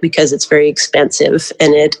hand out because it's very expensive,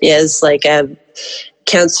 and it is like a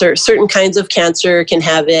cancer. Certain kinds of cancer can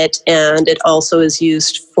have it, and it also is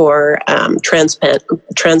used for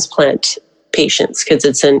transplant patients, because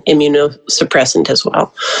it's an immunosuppressant as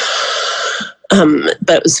well.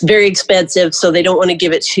 But it was very expensive, so they don't want to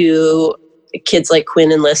give it to kids like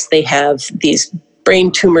Quinn unless they have these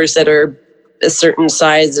brain tumors that are a certain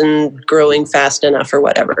size and growing fast enough or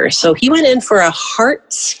whatever. So he went in for a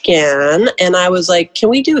heart scan, and I was like, can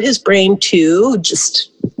we do his brain too?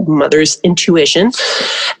 Just mother's intuition.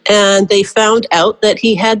 And they found out that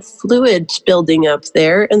he had fluid building up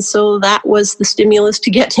there. And so that was the stimulus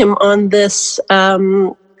to get him on this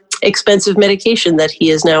expensive medication that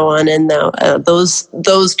he is now on. And now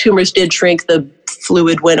those tumors did shrink. The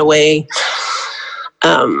fluid went away.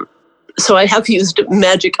 So I have used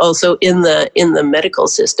magic also in the medical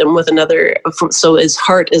system with another. So his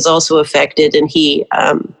heart is also affected, and he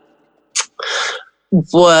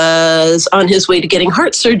was on his way to getting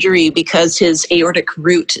heart surgery because his aortic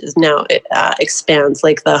root is now expands.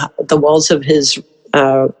 Like the walls of his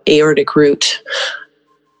aortic root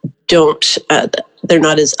don't. They're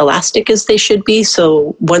not as elastic as they should be.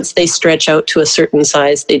 So once they stretch out to a certain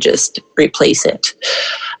size, they just replace it.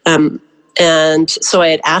 And so I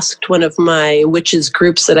had asked one of my witches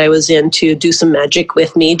groups that I was in to do some magic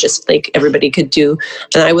with me, just like everybody could do.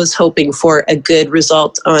 And I was hoping for a good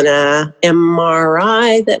result on a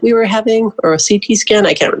MRI that we were having, or a CT scan.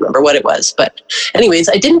 I can't remember what it was. But anyways,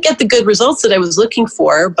 I didn't get the good results that I was looking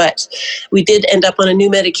for, but we did end up on a new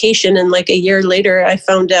medication. And like a year later, I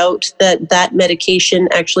found out that medication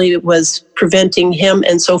actually was preventing him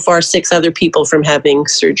and so far 6 other people from having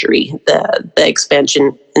surgery. The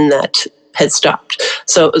expansion in that had stopped.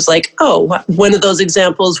 So it was like, one of those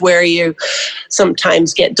examples where you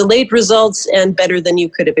sometimes get delayed results and better than you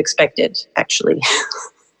could have expected, actually.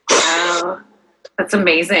 Wow. That's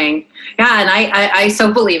amazing. Yeah, and I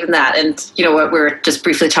so believe in that. And what we were just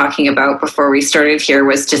briefly talking about before we started here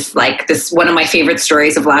was just like this, one of my favorite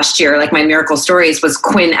stories of last year, like my miracle stories, was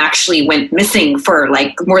Quinn actually went missing for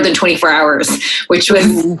like more than 24 hours, which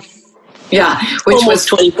was... Yeah, which almost was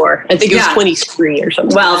 24. I think it was 23 or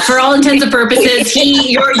something. Well, for all intents and purposes,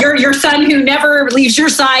 your son who never leaves your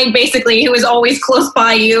side, basically, who is always close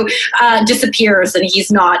by you, disappears, and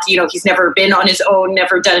he's not. He's never been on his own,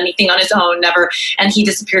 never done anything on his own, never, and he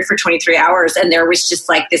disappeared for 23 hours. And there was just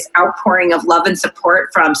like this outpouring of love and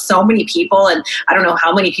support from so many people, and I don't know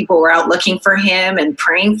how many people were out looking for him and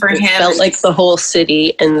praying for him. It felt like the whole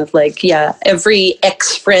city, and every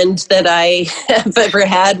ex-friend that I have ever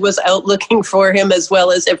had was out looking for him, as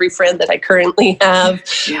well as every friend that I currently have,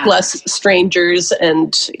 plus strangers.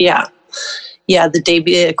 And the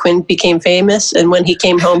day Quinn became famous, and when he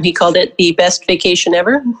came home, he called it the best vacation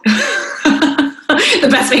ever. The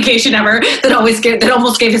best vacation ever that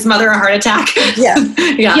almost gave his mother a heart attack.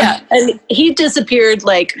 Yeah. And he disappeared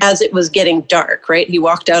like as it was getting dark, right? He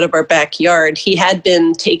walked out of our backyard. He had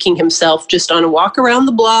been taking himself just on a walk around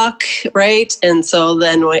the block, right? And so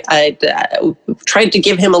then I tried to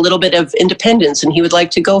give him a little bit of independence, and he would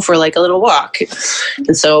like to go for like a little walk.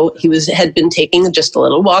 And so he had been taking just a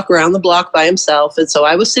little walk around the block by himself. And so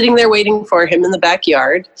I was sitting there waiting for him in the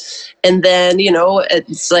backyard. And then,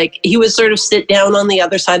 it's like he would sort of sit down on the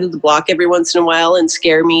other side of the block every once in a while and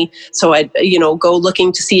scare me. So I'd, go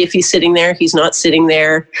looking to see if he's sitting there. He's not sitting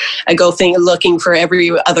there. I go looking for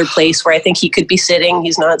every other place where I think he could be sitting.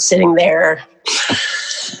 He's not sitting there.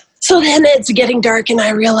 So then it's getting dark, and I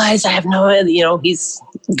realize I have no idea, he's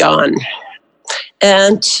gone.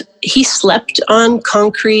 And he slept on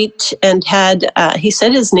concrete and had, he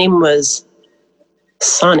said his name was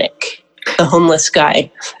Sonic, the homeless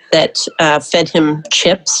guy that fed him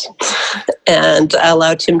chips and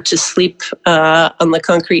allowed him to sleep on the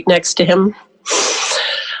concrete next to him.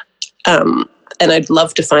 And I'd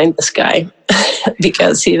love to find this guy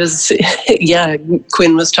because he was,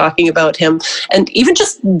 Quinn was talking about him. And even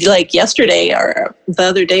just like yesterday or the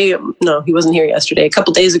other day, no, he wasn't here yesterday, a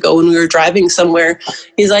couple days ago when we were driving somewhere,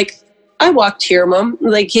 he's like, I walked here, Mom.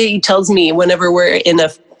 Like he tells me whenever we're in a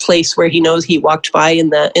place where he knows he walked by in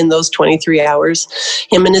those 23 hours,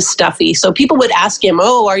 him and his stuffy. So people would ask him,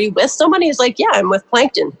 are you with somebody? He's like, I'm with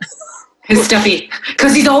Plankton. His stuffy.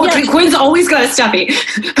 Because Quinn's always got a stuffy.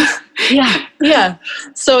 Yeah.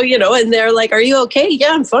 So, and they're like, are you okay?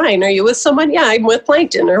 Yeah, I'm fine. Are you with someone? Yeah, I'm with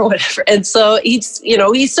Plankton or whatever. And so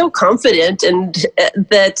he's so confident, and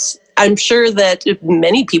that I'm sure that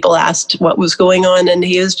many people asked what was going on, and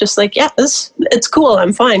he was just like, it's cool,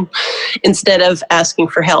 I'm fine, instead of asking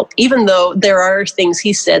for help. Even though there are things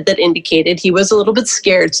he said that indicated he was a little bit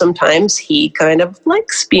scared sometimes. He kind of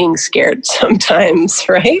likes being scared sometimes,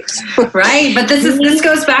 right? Right, but this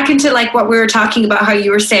goes back into like what we were talking about, how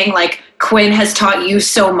you were saying like Quinn has taught you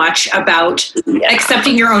so much about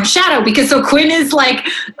accepting your own shadow, because so Quinn is like,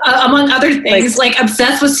 among other things, like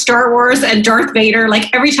obsessed with Star Wars and Darth Vader.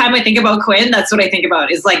 Like every time I think about Quinn, that's what I think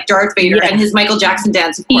about, is like Darth Vader and his Michael Jackson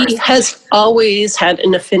dance, of course. He has always had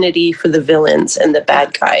an affinity for the villains and the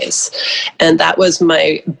bad guys. And that was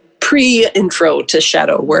my pre-intro to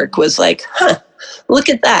shadow work, was like, look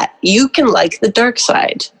at that. You can like the dark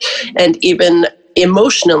side. And even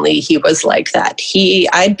emotionally, he was like that.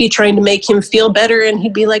 I'd be trying to make him feel better, and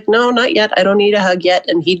he'd be like, no, not yet. I don't need a hug yet.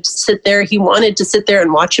 And he'd sit there. He wanted to sit there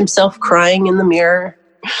and watch himself crying in the mirror.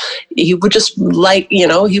 He would just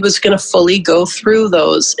he was going to fully go through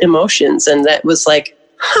those emotions. And that was like,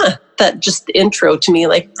 that just intro to me,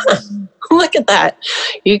 like, look at that.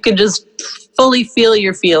 You could just fully feel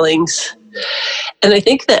your feelings. And I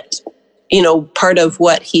think that, part of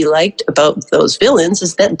what he liked about those villains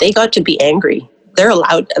is that they got to be angry.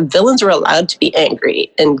 Villains are allowed to be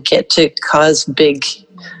angry and get to cause big,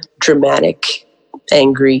 dramatic,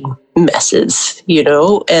 angry messes,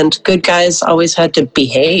 and good guys always had to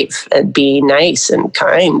behave and be nice and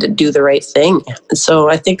kind and do the right thing. And so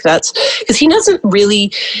I think that's because he doesn't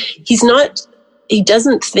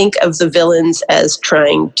think of the villains as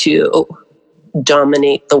trying to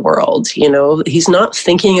dominate the world. He's not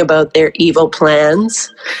thinking about their evil plans.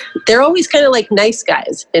 They're always kind of like nice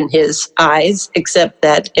guys in his eyes, except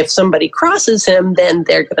that if somebody crosses him, then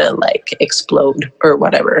they're gonna like explode or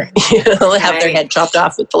whatever. Have their head chopped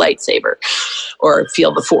off with the lightsaber or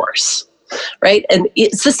feel the force, right? And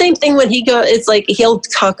it's the same thing when it's like he'll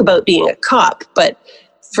talk about being a cop, but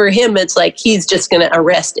for him it's like he's just gonna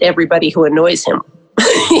arrest everybody who annoys him.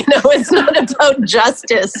 It's not about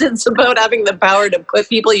justice. It's about having the power to put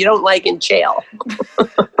people you don't like in jail.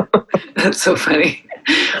 That's so funny.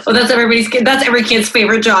 Well, that's every kid's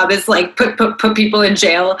favorite job is like put people in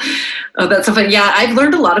jail. Oh, that's so funny. Yeah, I've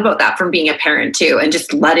learned a lot about that from being a parent too, and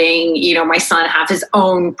just letting, my son have his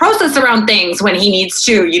own process around things when he needs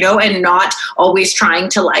to, and not always trying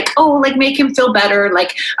to make him feel better.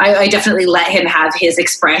 Like I definitely let him have his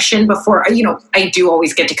expression before, I do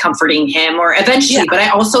always get to comforting him or eventually, but I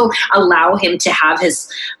also allow him to have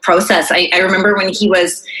his process. I remember when he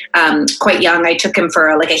was quite young, I took him for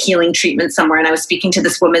a healing treatment somewhere, and I was speaking to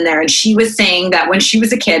this woman there, and she was saying that when she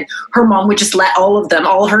was a kid, her mom would just let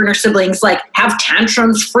all her and her siblings have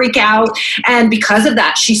tantrums, freak out, and because of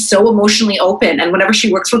that, she's so emotionally open. And whenever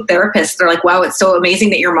she works with therapists, they're like, wow, it's so amazing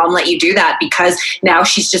that your mom let you do that, because now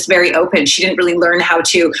she's just very open. She didn't really learn how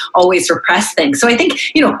to always repress things. So I think,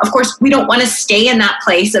 of course, we don't want to stay in that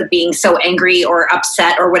place of being so angry or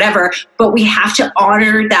upset or whatever, but we have to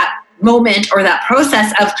honor that moment or that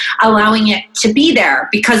process of allowing it to be there,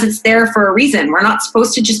 because it's there for a reason. We're not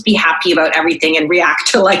supposed to just be happy about everything and react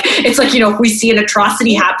to if we see an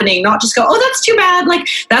atrocity happening, not just go, oh, that's too bad.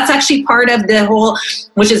 That's actually part of the whole,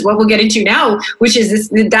 which is what we'll get into now, which is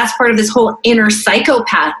that's part of this whole inner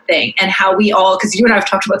psychopath thing, and how we all, because you and I have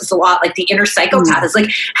talked about this a lot, the inner psychopath is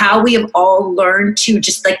how we have all learned to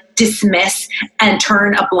just dismiss and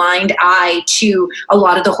turn a blind eye to a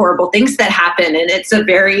lot of the horrible things that happen. And it's a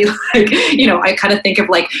very I kind of think of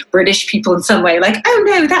British people in some way, oh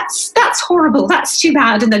no, that's horrible, that's too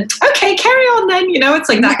bad, and then okay, carry on then, it's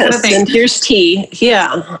that kind of thing. And here's tea.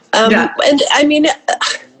 Yeah. And I mean,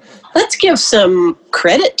 let's give some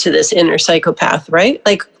credit to this inner psychopath, right?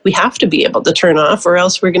 We have to be able to turn off, or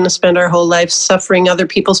else we're going to spend our whole life suffering other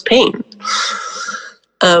people's pain.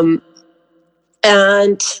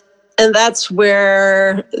 And that's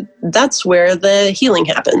where the healing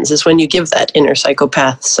happens, is when you give that inner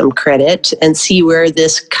psychopath some credit and see where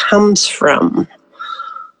this comes from.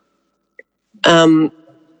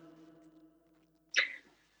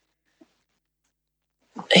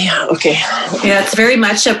 Yeah. Okay. Yeah, it's very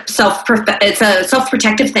much a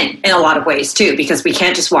self-protective thing in a lot of ways too, because we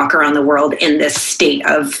can't just walk around the world in this state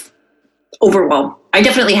of overwhelm. I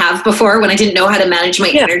definitely have before, when I didn't know how to manage my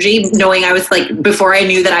energy, knowing I was before I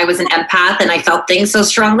knew that I was an empath and I felt things so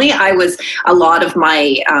strongly, a lot of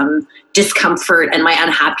my discomfort and my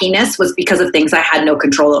unhappiness was because of things I had no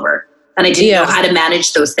control over. And I didn't know how to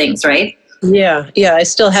manage those things, right? Yeah. I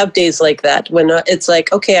still have days like that when it's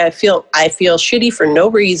okay, I feel shitty for no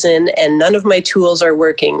reason and none of my tools are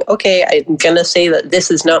working. Okay, I'm going to say that this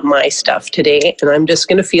is not my stuff today, and I'm just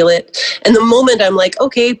going to feel it. And the moment I'm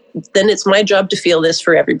okay, then it's my job to feel this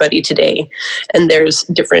for everybody today. And there's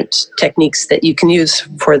different techniques that you can use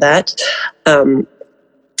for that.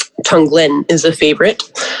 Tonglen is a favorite,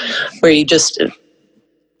 where you just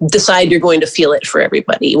decide you're going to feel it for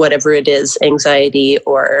everybody, whatever it is, anxiety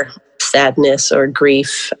or sadness or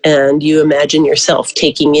grief, and you imagine yourself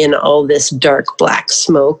taking in all this dark black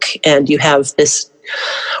smoke, and you have this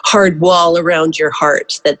hard wall around your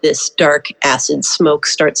heart that this dark acid smoke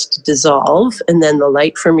starts to dissolve, and then the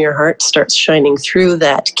light from your heart starts shining through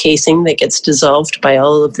that casing that gets dissolved by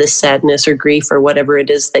all of this sadness or grief or whatever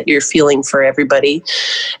it is that you're feeling for everybody.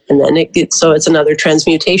 And then it's another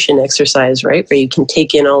transmutation exercise, right, where you can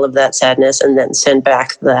take in all of that sadness and then send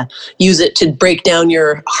back use it to break down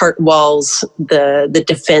your heart walls, the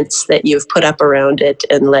defense that you've put up around it,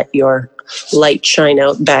 and let your light shine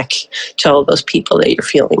out back to all those people that you're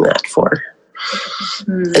feeling that for.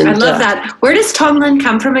 And, I love that. Where does Tonglen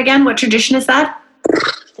come from again? What tradition is that?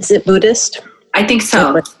 Is it Buddhist? I think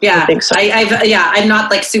so. Yeah, I think so. I'm not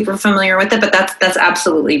like super familiar with it, but that's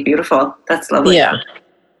absolutely beautiful. That's lovely. Yeah.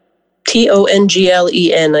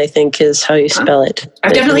 Tonglen, I think, is how you spell it.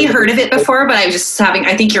 I've definitely heard of it before, but I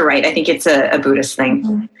think you're right. I think it's a Buddhist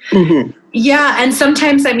thing. Mm-hmm. Yeah, and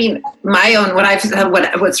sometimes, I mean,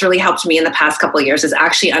 what's really helped me in the past couple of years is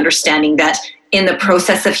actually understanding that in the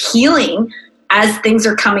process of healing, as things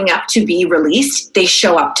are coming up to be released, they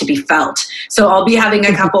show up to be felt. So I'll be having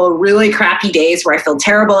a couple of really crappy days where I feel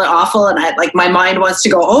terrible and awful, and my mind wants to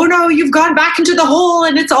go, oh no, you've gone back into the hole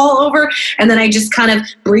and it's all over. And then I just kind of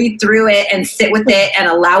breathe through it and sit with it and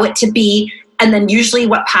allow it to be. And then usually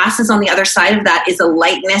what passes on the other side of that is a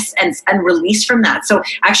lightness and release from that. So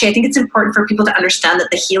actually, I think it's important for people to understand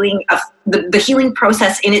that the healing of the healing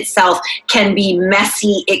process in itself can be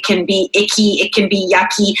messy. It can be icky. It can be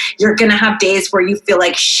yucky. You're going to have days where you feel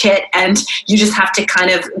like shit, and you just have to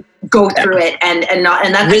kind of go through it and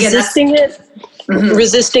that resisting it. Mm-hmm.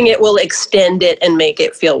 Resisting it will extend it and make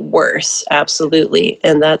it feel worse. Absolutely.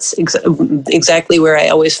 And that's exactly where I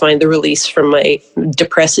always find the release from my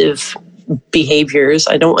depressive behaviors.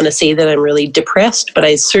 I don't want to say that I'm really depressed, but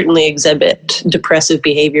I certainly exhibit depressive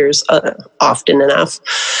behaviors often enough.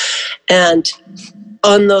 And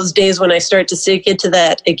on those days when I start to sink into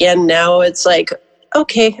that again, now it's like,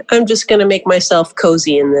 okay, I'm just going to make myself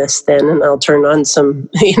cozy in this then, and I'll turn on some,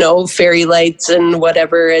 fairy lights and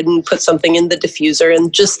whatever, and put something in the diffuser.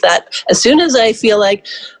 And just that, as soon as I feel like,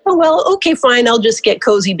 oh, well, okay, fine, I'll just get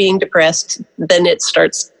cozy being depressed, then it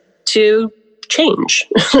starts to change,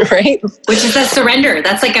 right? Which is a surrender.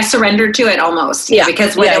 That's like a surrender to it almost. Yeah.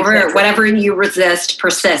 Because whatever you resist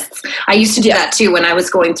persists. I used to do that too when I was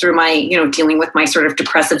going through my, dealing with my sort of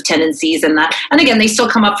depressive tendencies and that. And again, they still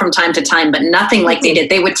come up from time to time, but nothing like they did.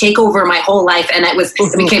 They would take over my whole life, and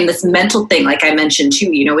it became this mental thing, like I mentioned too.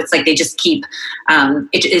 It's like they just keep,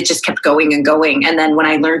 it just kept going and going. And then when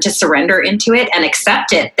I learned to surrender into it and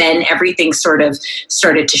accept it, then everything sort of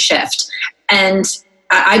started to shift. And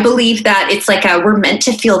I believe that it's like we're meant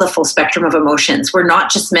to feel the full spectrum of emotions. We're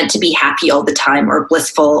not just meant to be happy all the time or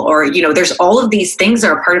blissful or, there's all of these things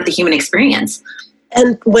are a part of the human experience.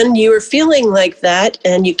 And when you're feeling like that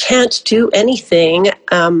and you can't do anything,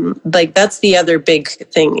 that's the other big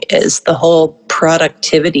thing is the whole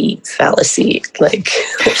productivity fallacy.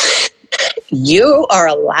 You are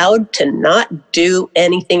allowed to not do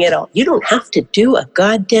anything at all. You don't have to do a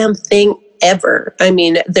goddamn thing ever. I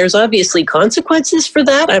mean, there's obviously consequences for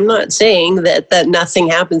that. I'm not saying that nothing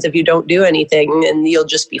happens if you don't do anything and you'll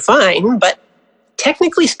just be fine, but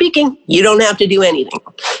technically speaking, you don't have to do anything.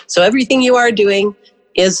 So everything you are doing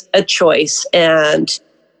is a choice, and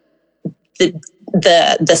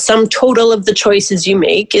the sum total of the choices you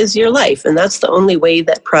make is your life, and that's the only way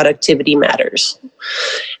that productivity matters.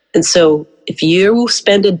 And so if you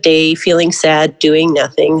spend a day feeling sad doing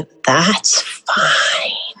nothing, that's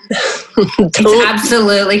fine. It's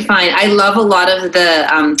absolutely fine. I love a lot of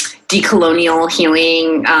the decolonial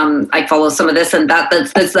healing. I follow some of this, and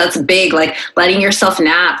that's big. Like letting yourself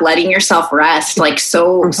nap, letting yourself rest. Like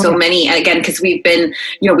so many. And again, because we've been,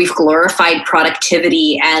 we've glorified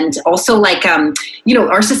productivity, and also like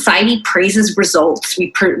our society praises results.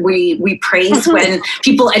 We praise when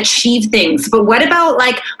people achieve things. But what about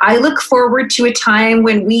I look forward to a time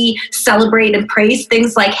when we celebrate and praise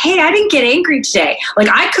things like, hey, I didn't get angry today.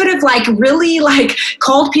 I could have really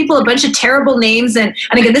called people a bunch of terrible names, and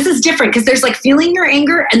again, this is different because there's feeling your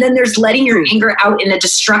anger, and then there's letting your anger out in a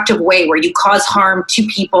destructive way where you cause harm to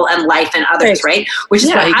people and life and others, right? Which is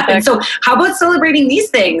what happens. So how about celebrating these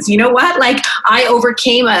things? You know what? I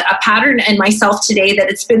overcame a pattern in myself today that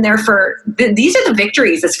it's been there for, these are the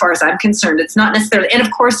victories as far as I'm concerned. It's not necessarily, and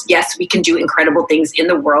of course, yes, we can do incredible things in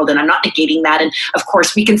the world, and I'm not negating that. And of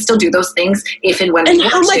course, we can still do those things if and when we want to.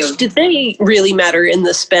 And how much do they really matter in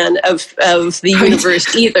the span of the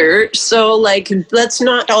universe either? So let's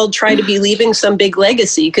not all try to be leaving some big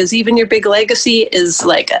legacy, because even your big legacy is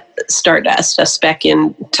like a stardust, a speck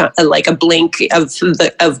in like a blink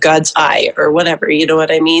of God's eye or whatever. You know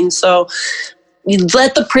what I mean? So you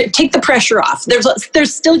take the pressure off.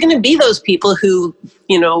 There's still going to be those people who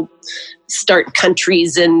start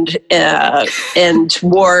countries and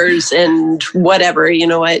wars and whatever.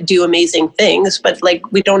 Do amazing things, but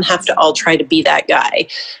we don't have to all try to be that guy.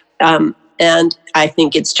 And I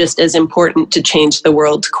think it's just as important to change the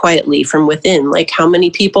world quietly from within. How many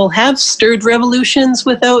people have stirred revolutions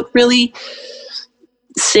without really,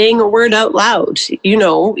 saying a word out loud. You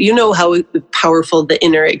know how powerful the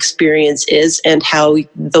inner experience is, and how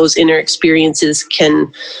those inner experiences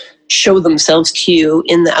can show themselves to you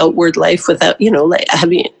in the outward life without, like,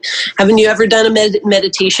 haven't you ever done a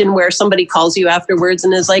meditation where somebody calls you afterwards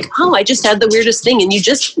and is like, oh, I just had the weirdest thing, and you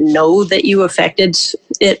just know that you affected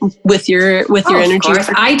it with your energy? Of course.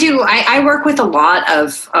 I do. I work with a lot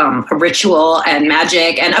of ritual and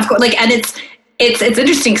magic, and of course, and it's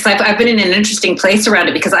interesting because I've been in an interesting place around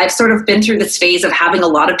it, because I've sort of been through this phase of having a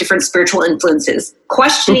lot of different spiritual influences,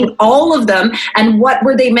 questioning all of them and what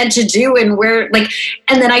were they meant to do, and where,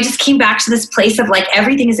 and then I just came back to this place of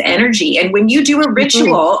everything is energy. And when you do a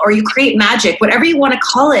ritual or you create magic, whatever you want to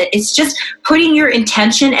call it, it's just putting your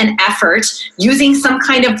intention and effort using some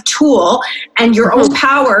kind of tool and your own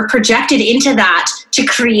power projected into that to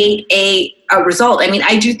create a result. I mean,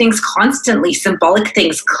 I do things constantly, symbolic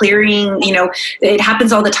things, clearing, it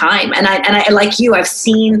happens all the time. And I like you, I've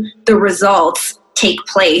seen the results take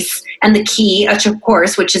place. And the key, of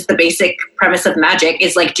course, which is the basic premise of magic,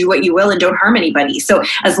 is do what you will and don't harm anybody. So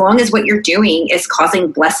as long as what you're doing is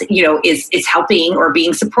causing blessing, is helping or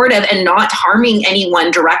being supportive and not harming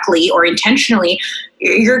anyone directly or intentionally,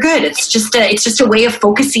 you're good. It's just a way of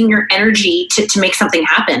focusing your energy to make something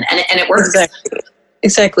happen. And it works.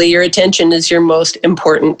 Exactly. Your attention is your most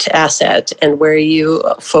important asset, and where you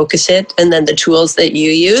focus it, and then the tools that you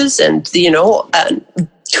use, and,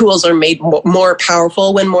 tools are made more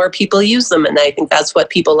powerful when more people use them. And I think that's what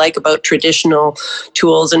people like about traditional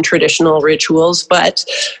tools and traditional rituals. But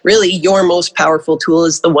really, your most powerful tool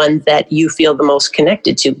is the one that you feel the most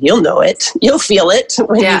connected to. You'll know it. You'll feel it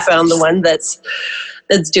when you found the one that's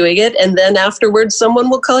doing it. And then afterwards, someone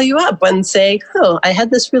will call you up and say, oh, I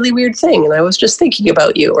had this really weird thing, and I was just thinking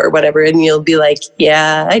about you, or whatever. And you'll be like,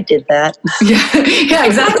 yeah, I did that. Yeah,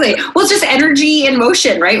 exactly. Well, it's just energy in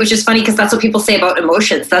motion, right? Which is funny, because that's what people say about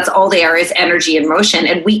emotions. That's all they are, is energy in motion.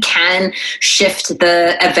 And we can shift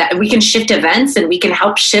we can shift events, and we can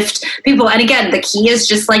help shift people. And again, the key is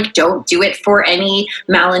just don't do it for any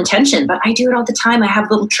malintention. But I do it all the time. I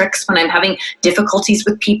have little tricks when I'm having difficulties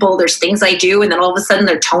with people. There's things I do, and then all of a sudden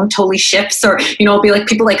their tone totally shifts, or I'll be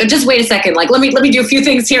people oh, just wait a second, let me do a few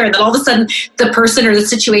things here, and then all of a sudden the person or the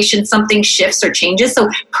situation, something shifts or changes. So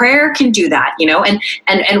prayer can do that, and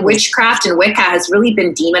witchcraft and Wicca has really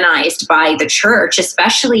been demonized by the church,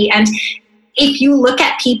 especially. And if you look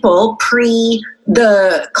at people pre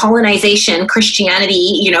the colonization,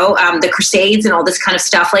 Christianity, the Crusades and all this kind of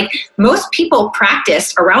stuff, most people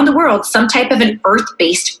practiced around the world some type of an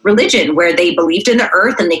earth-based religion, where they believed in the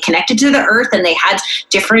earth and they connected to the earth, and they had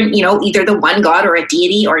different, either the one God or a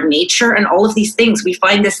deity or nature and all of these things. We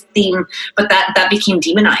find this theme, but that became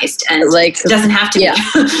demonized, and it doesn't have to be.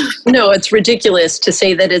 No, it's ridiculous to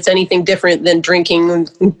say that it's anything different than drinking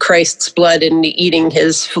Christ's blood and eating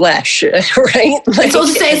his flesh, right? It's all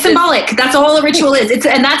just it's symbolic. That's all a ritual is.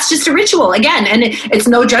 And that's just a ritual again, and it's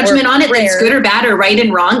no judgment on it. That's good or bad or right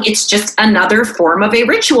and wrong. It's just another form of a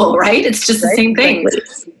ritual, right? It's just the same thing.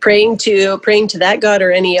 Praying to that God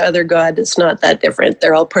or any other God is not that different.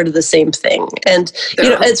 They're all part of the same thing. And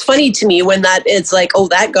it's funny to me when it's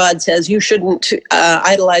that God says you shouldn't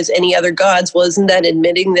idolize any other gods. Well, isn't that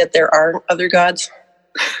admitting that there are other gods?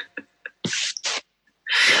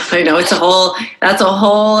 I know that's a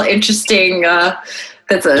whole interesting.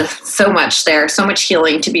 So much there, so much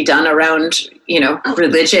healing to be done around,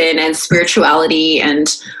 religion and spirituality and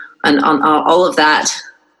on all of that.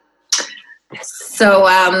 So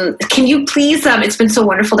can you please, it's been so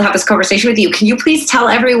wonderful to have this conversation with you. Can you please tell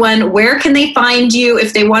everyone, where can they find you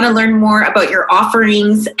if they want to learn more about your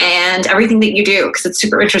offerings and everything that you do? Because it's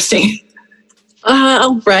super interesting.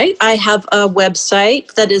 All right. I have a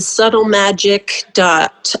website that is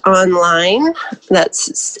subtlemagic.online.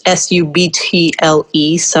 That's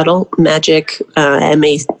SUBTLE, Subtle Magic,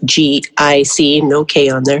 MAGIC, no K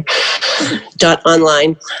on there,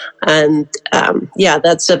 .online. And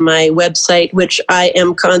that's my website, which I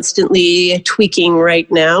am constantly tweaking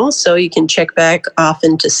right now. So you can check back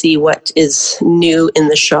often to see what is new in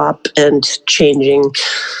the shop and changing.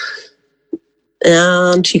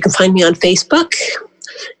 And you can find me on Facebook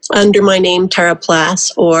under my name, Tara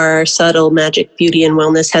Plas, or Subtle Magic Beauty and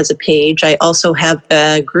Wellness has a page. I also have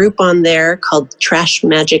a group on there called Trash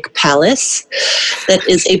Magic Palace. That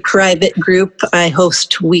is a private group. I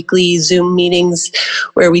host weekly Zoom meetings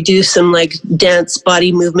where we do some dance,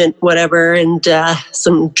 body movement, whatever, and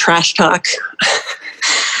some trash talk.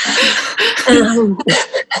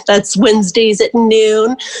 That's Wednesdays at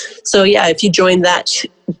noon. So if you join that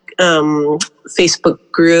Facebook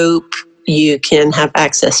group, you can have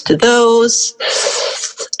access to those.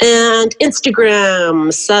 And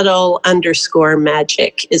Instagram,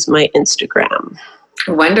 subtle_magic is my Instagram.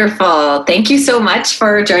 Wonderful. Thank you so much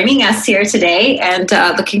for joining us here today, and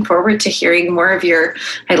looking forward to hearing more of your,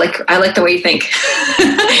 I like the way you think.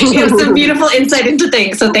 You have some beautiful insight into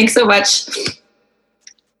things. So thanks so much.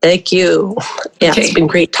 Thank you. Yeah, okay. It's been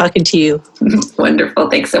great talking to you. Wonderful.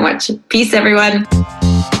 Thanks so much. Peace, everyone.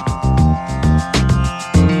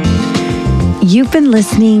 You've been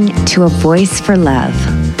listening to A Voice for Love.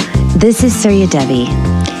 This is Surya Devi.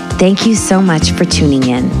 Thank you so much for tuning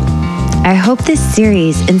in. I hope this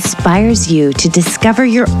series inspires you to discover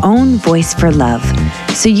your own voice for love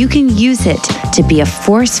so you can use it to be a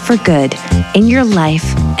force for good in your life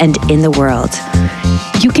and in the world.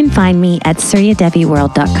 You can find me at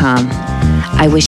suryadeviworld.com. I wish